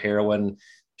 sugar, heroin,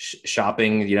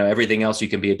 shopping, everything else you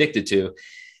can be addicted to.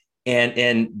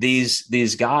 And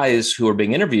these guys who are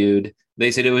being interviewed,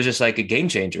 they said it was just like a game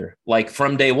changer. Like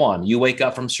from day one, you wake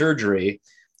up from surgery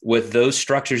with those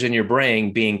structures in your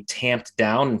brain being tamped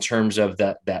down in terms of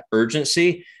that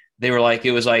urgency. They were like,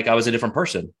 it was like I was a different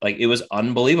person. Like, it was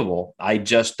unbelievable. I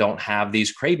just don't have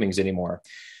these cravings anymore.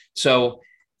 So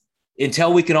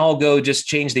until we can all go just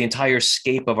change the entire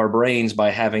scape of our brains by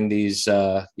having these,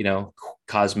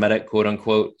 cosmetic, quote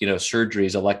unquote,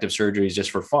 surgeries, elective surgeries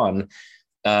just for fun,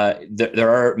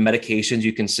 there are medications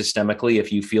you can systemically,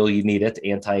 if you feel you need it,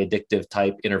 anti-addictive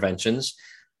type interventions.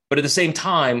 But at the same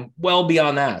time, well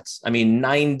beyond that,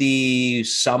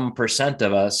 90%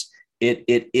 of us,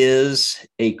 it is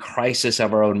a crisis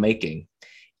of our own making.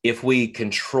 If we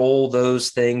control those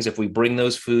things, if we bring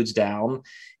those foods down,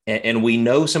 and we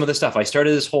know some of the stuff. I started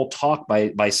this whole talk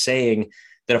by saying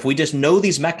that if we just know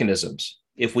these mechanisms,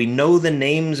 if we know the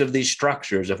names of these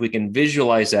structures, if we can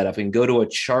visualize that, if we can go to a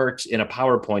chart in a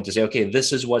PowerPoint to say, okay,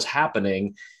 this is what's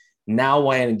happening. Now,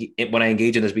 when I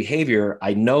engage in this behavior,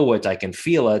 I know it, I can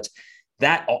feel it.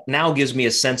 That now gives me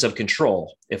a sense of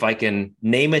control. If I can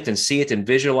name it and see it and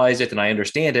visualize it and I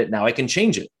understand it, now I can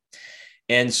change it.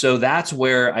 And so that's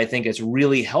where I think it's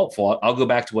really helpful. I'll go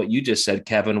back to what you just said,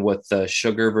 Kevin, with the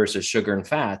sugar versus sugar and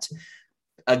fat.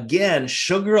 Again,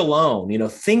 sugar alone,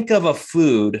 think of a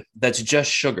food that's just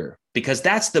sugar, because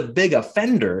that's the big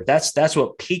offender. That's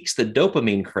what piques the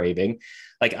dopamine craving.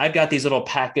 Like, I've got these little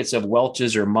packets of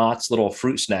Welch's or Mott's little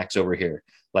fruit snacks over here,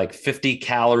 like 50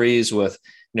 calories with,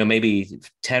 maybe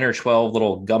 10 or 12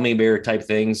 little gummy bear type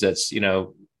things. That's,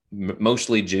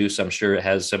 mostly juice. I'm sure it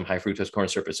has some high fructose corn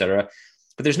syrup, et cetera,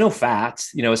 but there's no fat.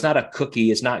 It's not a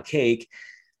cookie. It's not cake.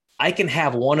 I can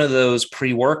have one of those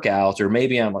pre-workouts, or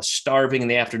maybe I'm starving in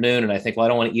the afternoon and I think, well, I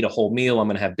don't want to eat a whole meal. I'm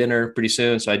going to have dinner pretty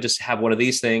soon. So I just have one of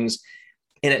these things,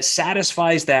 and it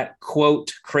satisfies that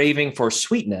quote craving for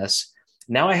sweetness.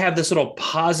 Now I have this little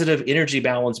positive energy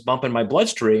balance bump in my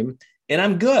bloodstream and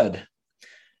I'm good.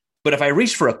 But if I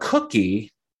reach for a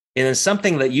cookie, and then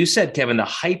something that you said, Kevin, the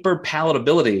hyper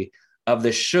palatability of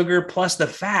the sugar plus the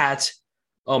fat,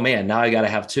 oh man, now I got to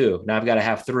have two. Now I've got to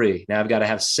have three. Now I've got to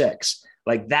have six.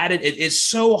 Like that, it's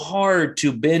so hard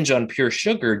to binge on pure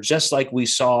sugar, just like we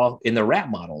saw in the rat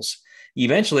models.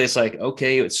 Eventually, it's like,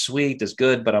 okay, it's sweet, it's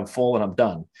good, but I'm full and I'm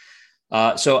done.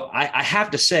 So I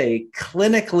have to say,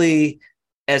 clinically,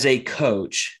 as a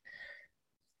coach,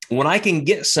 when I can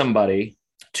get somebody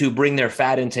to bring their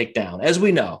fat intake down, as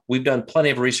we know, we've done plenty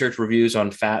of research reviews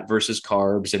on fat versus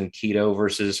carbs and keto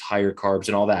versus higher carbs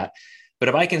and all that. But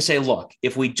if I can say, look,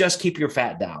 if we just keep your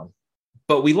fat down,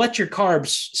 but we let your carbs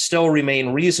still remain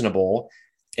reasonable.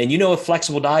 And, with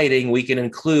flexible dieting, we can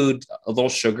include a little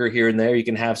sugar here and there. You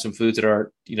can have some foods that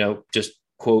are, just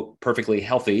quote, perfectly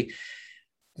healthy,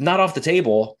 not off the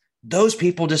table. Those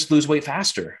people just lose weight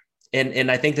faster. And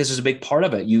I think this is a big part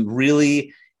of it. You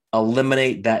really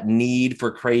eliminate that need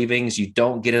for cravings. You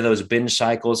don't get into those binge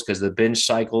cycles, because the binge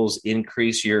cycles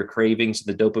increase your cravings,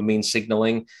 the dopamine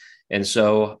signaling. And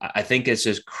so I think it's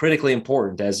just critically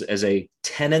important as a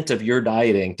tenet of your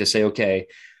dieting to say, okay,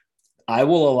 I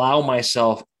will allow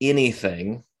myself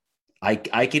anything. I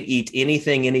can eat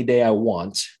anything any day I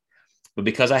want, but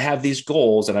because I have these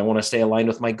goals and I want to stay aligned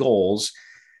with my goals,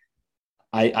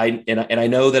 I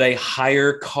know that a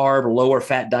higher carb, lower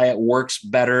fat diet works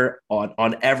better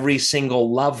on every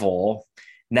single level.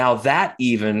 Now that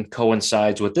even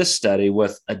coincides with this study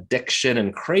with addiction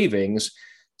and cravings.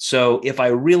 So if I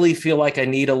really feel like I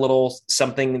need a little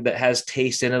something that has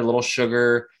taste in it, a little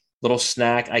sugar, little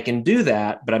snack, I can do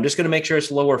that, but I'm just going to make sure it's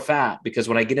lower fat, because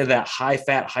when I get into that high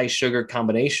fat, high sugar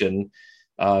combination,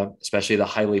 especially the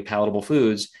highly palatable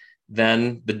foods,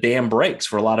 then the dam breaks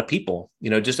for a lot of people.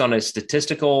 Just on a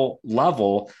statistical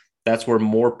level, that's where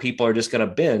more people are just going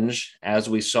to binge, as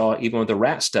we saw even with the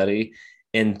rat study.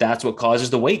 And that's what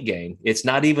causes the weight gain. It's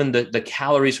not even the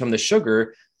calories from the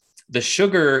sugar. The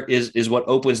sugar is what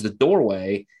opens the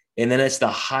doorway, and then it's the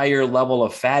higher level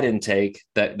of fat intake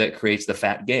that creates the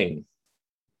fat gain.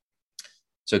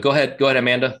 So go ahead,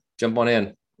 Amanda, jump on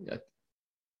in.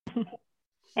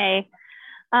 Hey,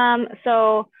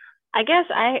 so I guess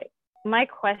my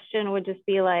question would just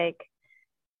be like,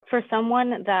 for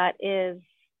someone that is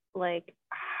like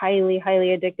highly,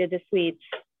 highly addicted to sweets,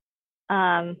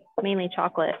 mainly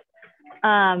chocolate,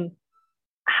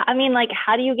 I mean, like,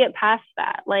 how do you get past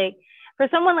that? Like, for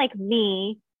someone like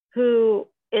me who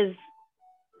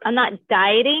I'm not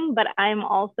dieting, but I'm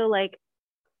also like,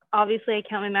 obviously I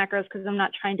count my macros because I'm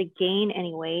not trying to gain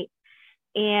any weight.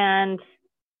 And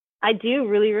I do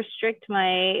really restrict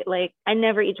I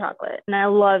never eat chocolate, and I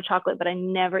love chocolate, but I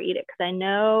never eat it because I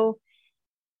know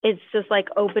it's just like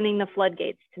opening the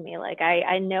floodgates to me. Like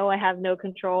I know I have no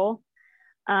control.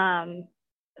 So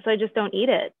I just don't eat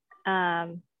it.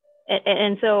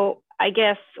 And so I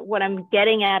guess what I'm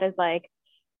getting at is like,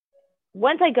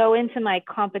 once I go into my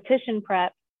competition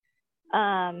prep,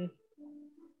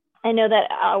 I know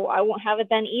that I won't have it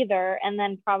then either. And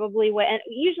then probably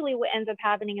usually what ends up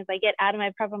happening is I get out of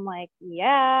my prep. I'm like,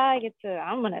 yeah,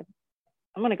 I'm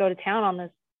going to go to town on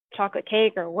this chocolate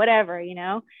cake or whatever,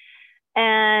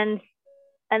 and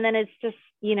then it's just,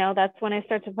 that's when I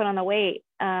start to put on the weight.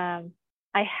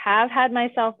 I have had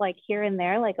myself like here and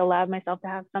there, like allowed myself to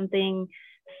have something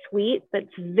sweet, but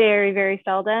it's very, very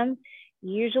seldom.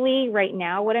 Usually right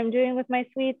now, what I'm doing with my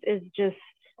sweets is just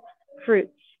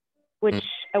fruits, which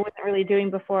I wasn't really doing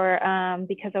before,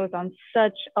 because I was on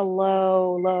such a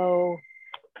low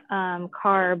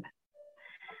carb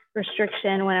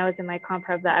restriction when I was in my comp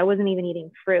prep that I wasn't even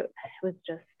eating fruit. It was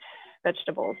just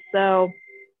vegetables. So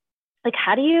like,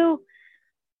 how do you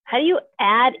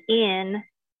add in,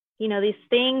 these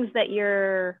things that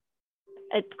you're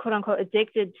quote unquote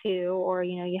addicted to, or,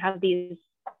 you have these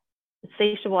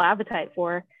insatiable appetite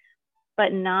for,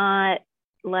 but not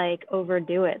like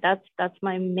overdo it? That's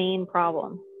my main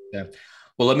problem. Yeah.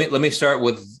 Well, let me start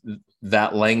with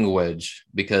that language,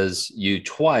 because you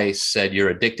twice said you're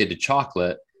addicted to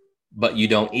chocolate, but you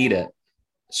don't eat it.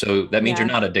 So that means you're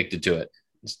Yeah. not addicted to it.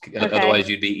 Okay. Otherwise,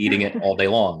 you'd be eating it all day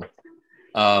long.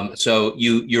 So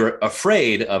you're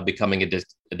afraid of becoming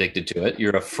addicted to it.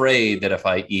 You're afraid that if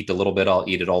I eat a little bit, I'll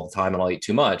eat it all the time and I'll eat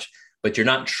too much. But you're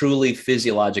not truly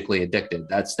physiologically addicted.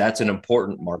 That's an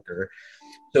important marker.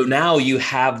 So now you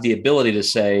have the ability to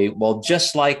say, well,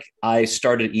 just like I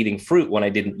started eating fruit when I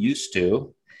didn't used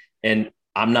to, and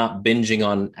I'm not binging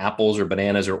on apples or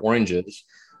bananas or oranges.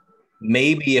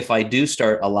 Maybe if I do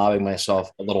start allowing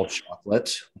myself a little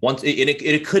chocolate, once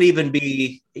it could even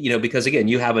be, because again,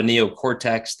 you have a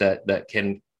neocortex that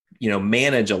can,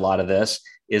 manage a lot of this,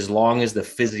 as long as the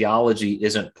physiology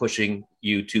isn't pushing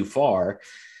you too far.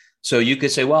 So you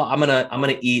could say, well, I'm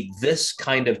gonna eat this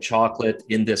kind of chocolate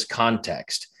in this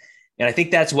context. And I think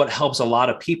that's what helps a lot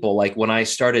of people. Like when I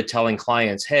started telling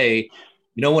clients, hey,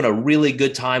 when a really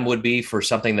good time would be for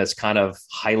something that's kind of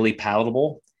highly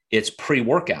palatable, it's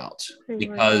pre-workout,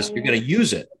 because you're going to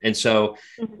use it. And so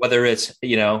whether it's,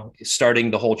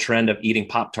 starting the whole trend of eating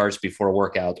Pop-Tarts before a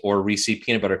workout or Reese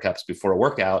peanut butter cups before a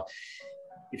workout,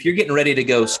 if you're getting ready to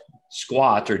go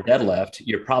squat or deadlift,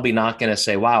 you're probably not going to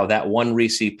say, wow, that one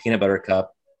Reese peanut butter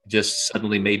cup just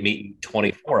suddenly made me eat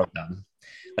 24 of them.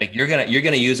 Like you're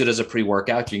gonna use it as a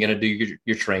pre-workout. You're gonna do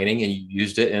your training, and you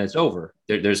used it, and it's over.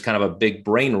 There's kind of a big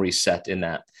brain reset in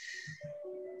that.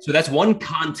 So that's one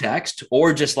context.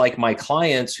 Or just like my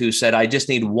clients who said, I just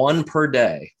need one per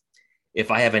day. If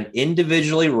I have an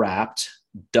individually wrapped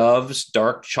Dove's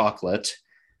dark chocolate,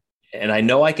 and I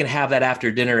know I can have that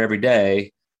after dinner every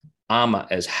day, I'm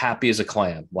as happy as a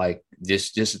clam. Like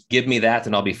just give me that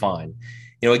and I'll be fine.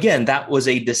 Again, that was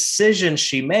a decision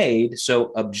she made.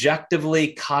 So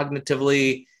objectively,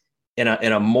 cognitively, in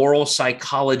a moral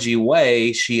psychology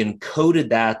way, she encoded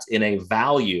that in a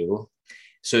value.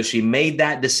 So she made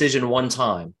that decision one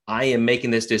time. I am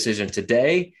making this decision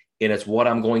today, and it's what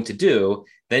I'm going to do.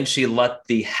 Then she let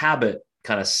the habit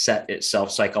kind of set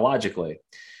itself psychologically.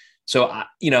 So,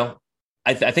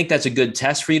 I think that's a good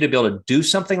test for you to be able to do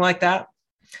something like that.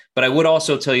 But I would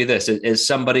also tell you this, as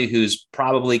somebody who's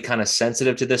probably kind of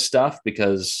sensitive to this stuff,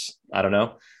 because I don't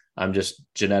know, I'm just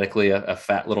genetically a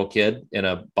fat little kid in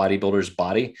a bodybuilder's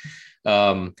body.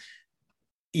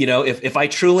 If I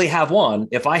truly have one,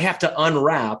 if I have to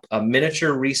unwrap a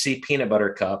miniature Reese peanut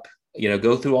butter cup,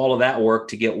 go through all of that work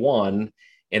to get one,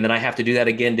 and then I have to do that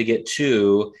again to get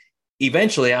two,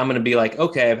 eventually I'm going to be like,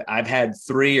 okay, I've had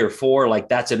 3 or 4, like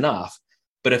that's enough.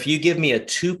 But if you give me a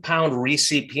 2-pound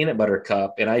Reese peanut butter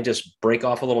cup and I just break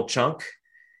off a little chunk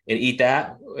and eat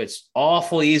that, it's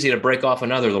awful easy to break off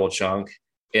another little chunk.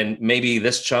 And maybe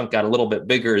this chunk got a little bit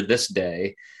bigger this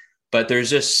day, but there's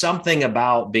just something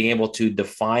about being able to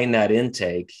define that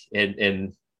intake,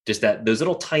 and just that those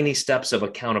little tiny steps of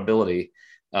accountability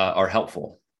are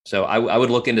helpful. So I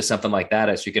would look into something like that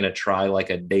as you're going to try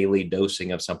like a daily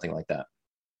dosing of something like that.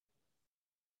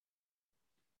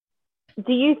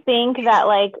 Do you think that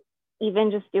like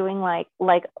even just doing like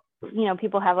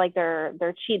people have like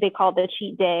their cheat, they call it the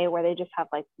cheat day, where they just have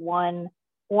like one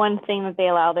thing that they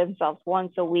allow themselves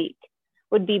once a week,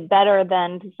 would be better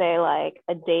than to say like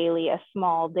a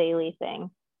small daily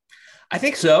thing? I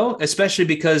think so, especially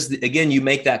because again, you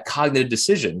make that cognitive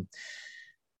decision.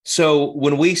 So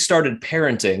when we started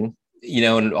parenting,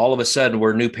 and all of a sudden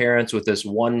we're new parents with this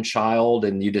one child,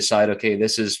 and you decide, okay,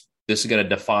 this is going to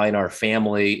define our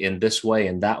family in this way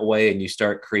and that way. And you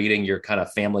start creating your kind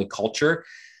of family culture.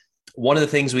 One of the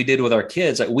things we did with our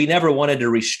kids, like we never wanted to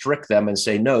restrict them and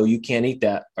say, no, you can't eat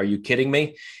that. Are you kidding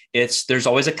me? There's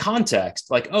always a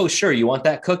context, like, oh, sure. You want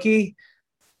that cookie?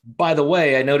 By the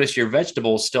way, I noticed your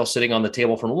vegetables still sitting on the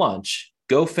table from lunch.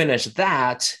 Go finish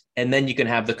that, and then you can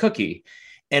have the cookie.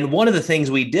 And one of the things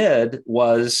we did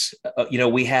was,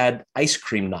 we had ice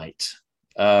cream night.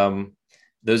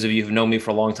 Those of you who've known me for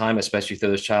a long time, especially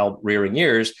through those child rearing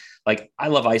years, like I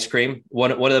love ice cream.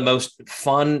 One of the most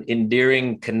fun,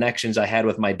 endearing connections I had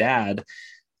with my dad,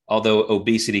 although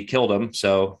obesity killed him,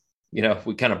 so,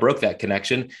 we kind of broke that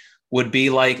connection, would be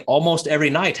like almost every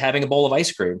night having a bowl of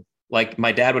ice cream. Like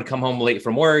my dad would come home late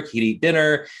from work, he'd eat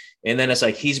dinner, and then it's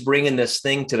like he's bringing this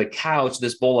thing to the couch,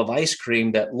 this bowl of ice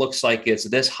cream that looks like it's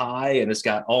this high, and it's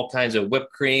got all kinds of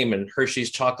whipped cream and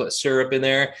Hershey's chocolate syrup in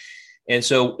there. And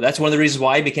so that's one of the reasons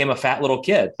why I became a fat little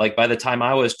kid. Like by the time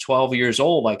I was 12 years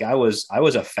old, like I was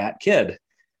a fat kid.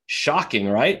 Shocking,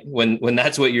 right? When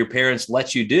that's what your parents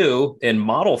let you do and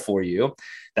model for you,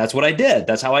 that's what I did.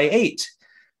 That's how I ate.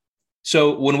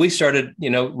 So when we started,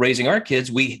 raising our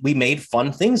kids, we made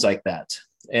fun things like that.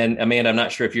 And Amanda, I'm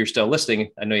not sure if you're still listening.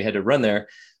 I know you had to run there.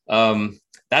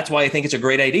 that's why I think it's a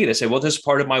great idea to say, well, this is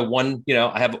part of my one,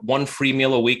 I have one free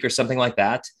meal a week or something like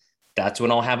that. That's when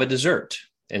I'll have a dessert.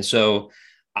 And so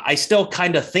I still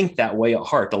kind of think that way at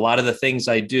heart. A lot of the things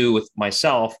I do with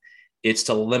myself, it's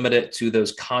to limit it to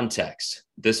those contexts.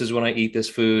 This is when I eat this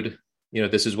food,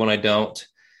 this is when I don't.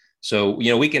 So,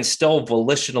 we can still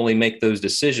volitionally make those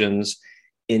decisions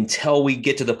until we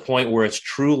get to the point where it's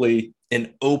truly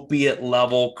an opiate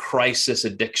level crisis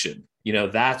addiction.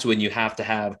 That's when you have to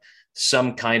have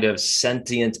some kind of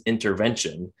sentient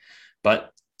intervention.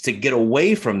 But to get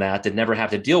away from that, to never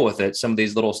have to deal with it, some of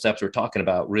these little steps we're talking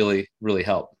about really, really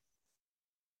help.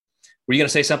 Were you going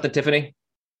to say something, Tiffany?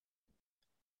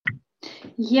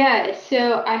 Yeah,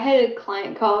 so I had a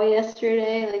client call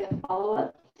yesterday, like a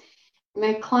follow-up.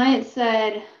 My client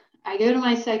said, I go to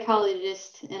my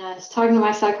psychologist and I was talking to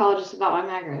my psychologist about my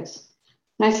macros.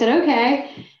 And I said,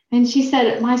 okay. And she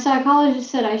said, my psychologist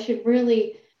said I should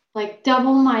really like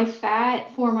double my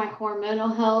fat for my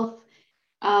hormonal health,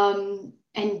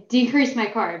 and decrease my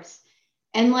carbs.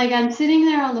 And like I'm sitting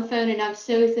there on the phone and I'm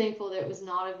so thankful that it was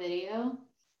not a video.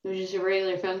 It was just a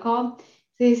regular phone call.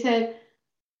 So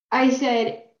I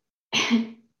said,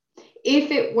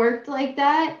 if it worked like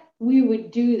that, we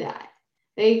would do that.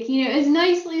 Like, as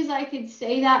nicely as I could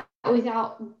say that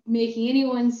without making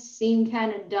anyone seem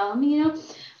kind of dumb,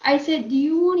 I said, do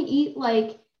you want to eat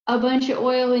like a bunch of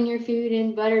oil in your food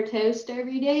and butter toast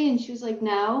every day? And she was like,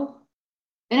 no.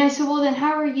 And I said, well, then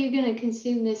how are you going to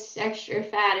consume this extra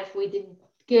fat if we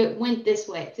went this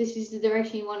way? If this is the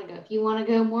direction you want to go. If you want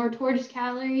to go more towards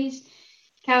calories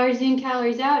in,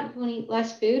 calories out, if you want to eat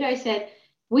less food, I said,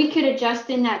 we could adjust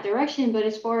in that direction. But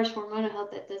as far as hormonal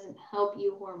health, that doesn't help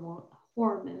you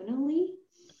hormonally.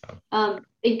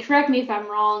 Correct me if I'm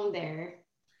wrong there.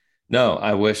 No,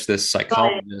 I wish this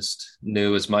psychologist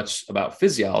knew as much about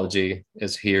physiology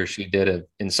as he or she did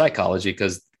in psychology,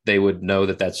 because they would know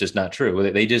that that's just not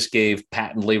true. They just gave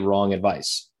patently wrong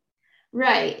advice.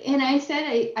 Right. And I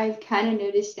said I've kind of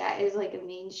noticed that as like a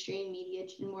mainstream media,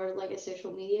 more like a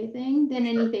social media thing than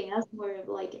anything else, more of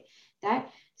like that.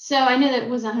 So I know that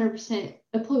wasn't 100%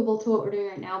 applicable to what we're doing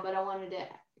right now, but I wanted to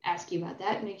ask you about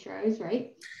that, make sure I was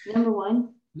right. Number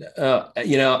one.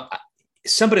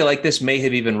 Somebody like this may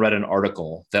have even read an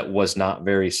article that was not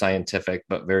very scientific,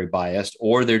 but very biased,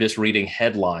 or they're just reading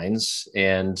headlines.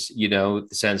 And, since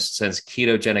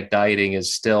ketogenic dieting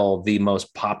is still the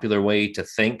most popular way to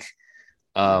think,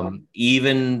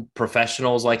 even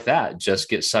professionals like that just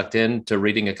get sucked into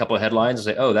reading a couple of headlines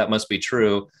and say, oh, that must be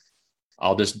true.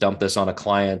 I'll just dump this on a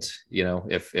client,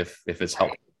 if it's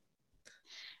helpful.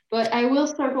 But I will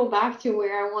circle back to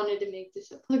where I wanted to make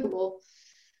this applicable,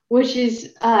 which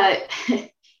is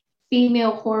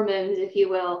female hormones, if you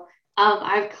will.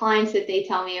 I have clients that they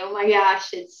tell me, oh my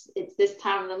gosh, it's this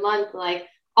time of the month. Like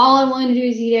all I want to do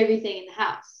is eat everything in the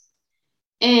house.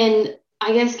 And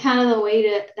I guess kind of the way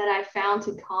that I found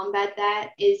to combat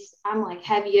that is I'm like,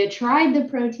 have you tried the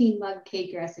protein mug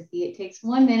cake recipe? It takes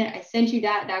 1 minute. I sent you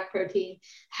that protein.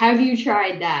 Have you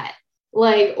tried that?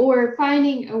 Like, or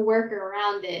finding a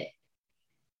workaround it.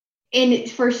 And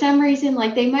for some reason,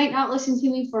 like they might not listen to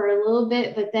me for a little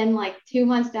bit, but then like 2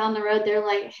 months down the road, they're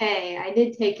like, hey, I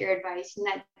did take your advice and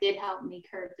that did help me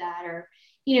curb that. Or,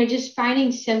 just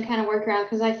finding some kind of workaround.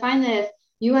 Because I find that if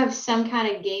you have some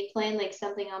kind of game plan, like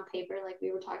something on paper, like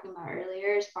we were talking about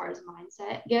earlier, as far as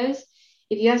mindset goes,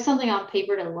 if you have something on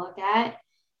paper to look at,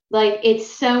 like it's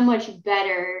so much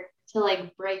better to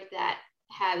like break that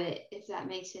habit, if that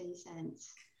makes any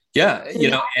sense. Yeah,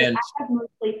 I have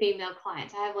mostly female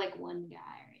clients. I have like one guy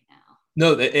right now.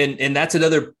 No, and that's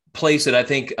another place that I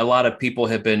think a lot of people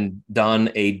have been done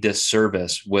a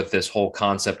disservice with this whole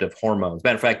concept of hormones.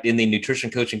 Matter of fact, in the Nutrition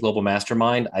Coaching Global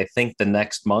Mastermind, I think the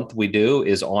next month we do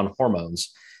is on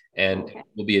hormones, and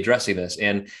we'll be addressing this.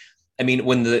 And I mean,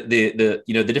 when the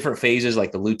different phases,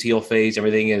 like the luteal phase,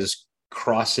 everything is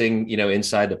crossing,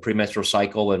 inside the premenstrual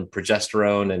cycle, and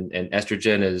progesterone and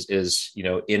estrogen is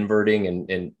inverting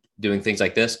and doing things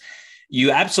like this,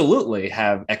 you absolutely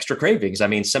have extra cravings. I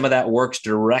mean, some of that works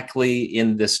directly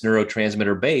in this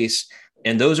neurotransmitter base,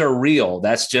 and those are real.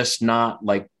 That's just not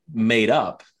like made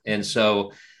up. And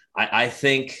so I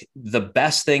think the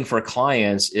best thing for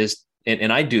clients is,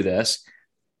 and I do this,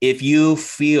 if you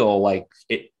feel like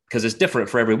it, because it's different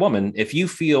for every woman, if you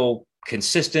feel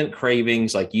consistent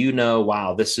cravings, like,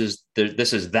 wow, this is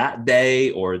that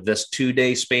day or this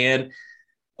 2-day span,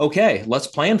 okay, let's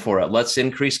plan for it. Let's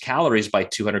increase calories by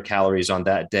 200 calories on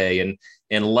that day.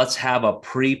 And let's have a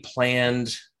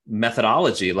pre-planned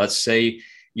methodology. Let's say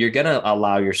you're going to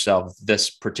allow yourself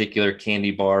this particular candy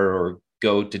bar, or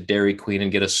go to Dairy Queen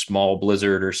and get a small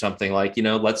blizzard or something, like,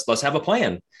 let's have a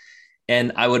plan.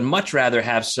 And I would much rather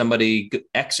have somebody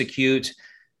execute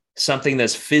something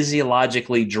that's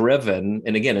physiologically driven.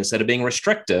 And again, instead of being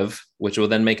restrictive, which will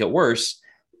then make it worse,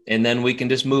 and then we can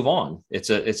just move on. It's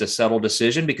a subtle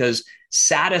decision, because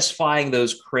satisfying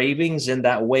those cravings in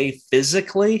that way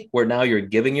physically, where now you're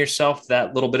giving yourself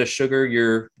that little bit of sugar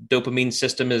your dopamine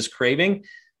system is craving,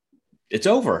 it's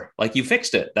over. Like, you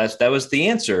fixed it. That was the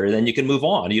answer. And then you can move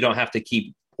on. You don't have to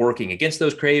keep working against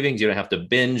those cravings. You don't have to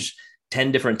binge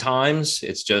 10 different times.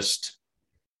 It's just,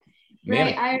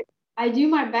 man. Right. I do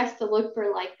my best to look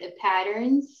for like the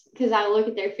patterns, because I look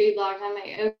at their food logs. I'm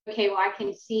like, okay, well, I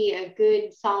can see a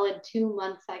good solid 2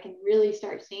 months. I can really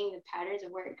start seeing the patterns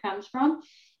of where it comes from.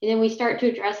 And then we start to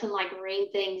address and like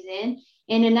rein things in.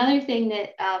 And another thing that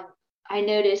I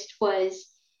noticed was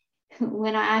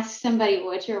when I asked somebody,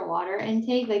 what's your water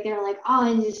intake? Like, they're like, oh,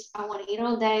 I want to eat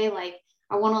all day. Like,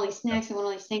 I want all these snacks. I want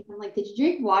all these things. I'm like, did you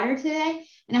drink water today?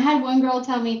 And I had one girl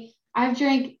tell me, I've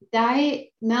drank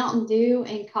Diet Mountain Dew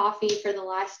and coffee for the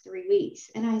last 3 weeks.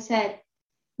 And I said,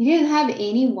 you didn't have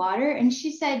any water? And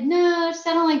she said, no, I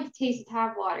don't like the taste of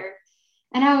tap water.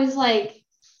 And I was like,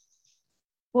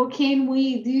 well, can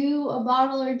we do a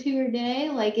bottle or two a day?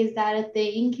 Like, is that a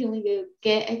thing? Can we go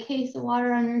get a case of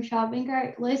water on our shopping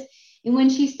cart list? And when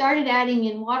she started adding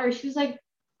in water, she was like,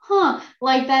 huh,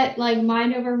 like that, like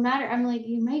mind over matter. I'm like,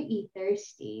 you might be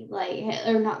thirsty, like,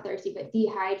 or not thirsty, but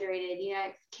dehydrated.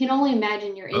 I can only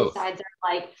imagine your insides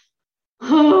are like,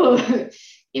 oh,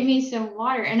 give me some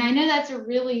water. And I know that's a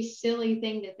really silly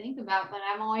thing to think about, but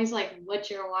I'm always like, what's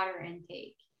your water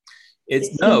intake?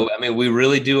 I mean, we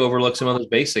really do overlook some of those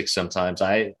basics sometimes.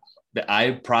 I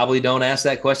probably don't ask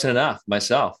that question enough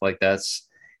myself. Like, that's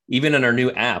even in our new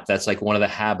app, that's like one of the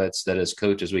habits that as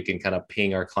coaches, we can kind of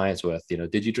ping our clients with,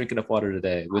 did you drink enough water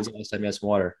today? When's the last time you had some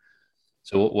water?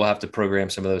 So we'll have to program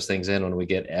some of those things in when we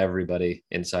get everybody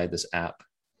inside this app.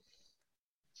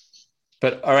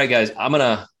 But all right, guys, I'm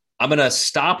gonna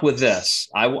stop with this.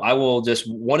 I will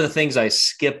just, one of the things I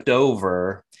skipped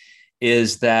over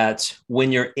is that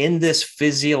when you're in this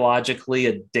physiologically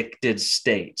addicted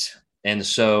state, and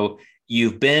so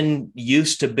you've been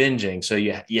used to binging, so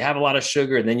you have a lot of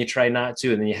sugar, and then you try not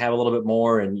to, and then you have a little bit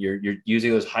more, and you're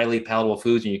using those highly palatable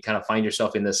foods, and you kind of find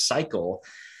yourself in this cycle.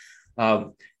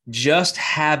 Just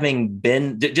having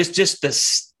been, just the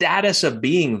status of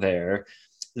being there,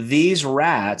 these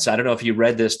rats, I don't know if you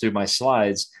read this through my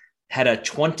slides, had a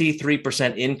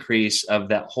 23% increase of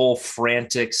that whole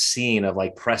frantic scene of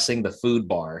like pressing the food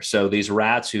bar. So these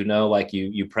rats who know, like,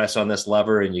 you press on this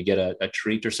lever and you get a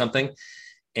treat or something.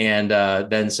 And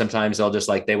then sometimes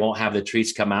they won't have the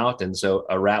treats come out. And so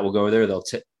a rat will go over there,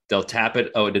 they'll tap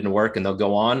it. Oh, it didn't work. And they'll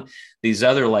go on. These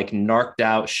other like narked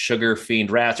out sugar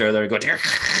fiend rats are there going,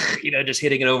 just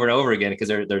hitting it over and over again, because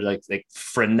they're like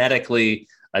frenetically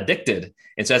addicted.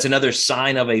 And so that's another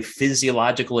sign of a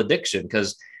physiological addiction,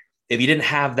 because if you didn't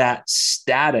have that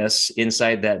status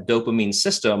inside that dopamine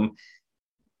system,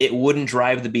 it wouldn't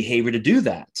drive the behavior to do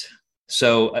that.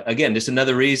 So again, just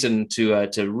another reason to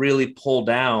really pull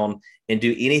down and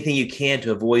do anything you can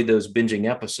to avoid those binging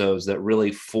episodes that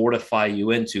really fortify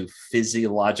you into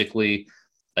physiologically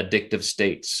addictive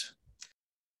states.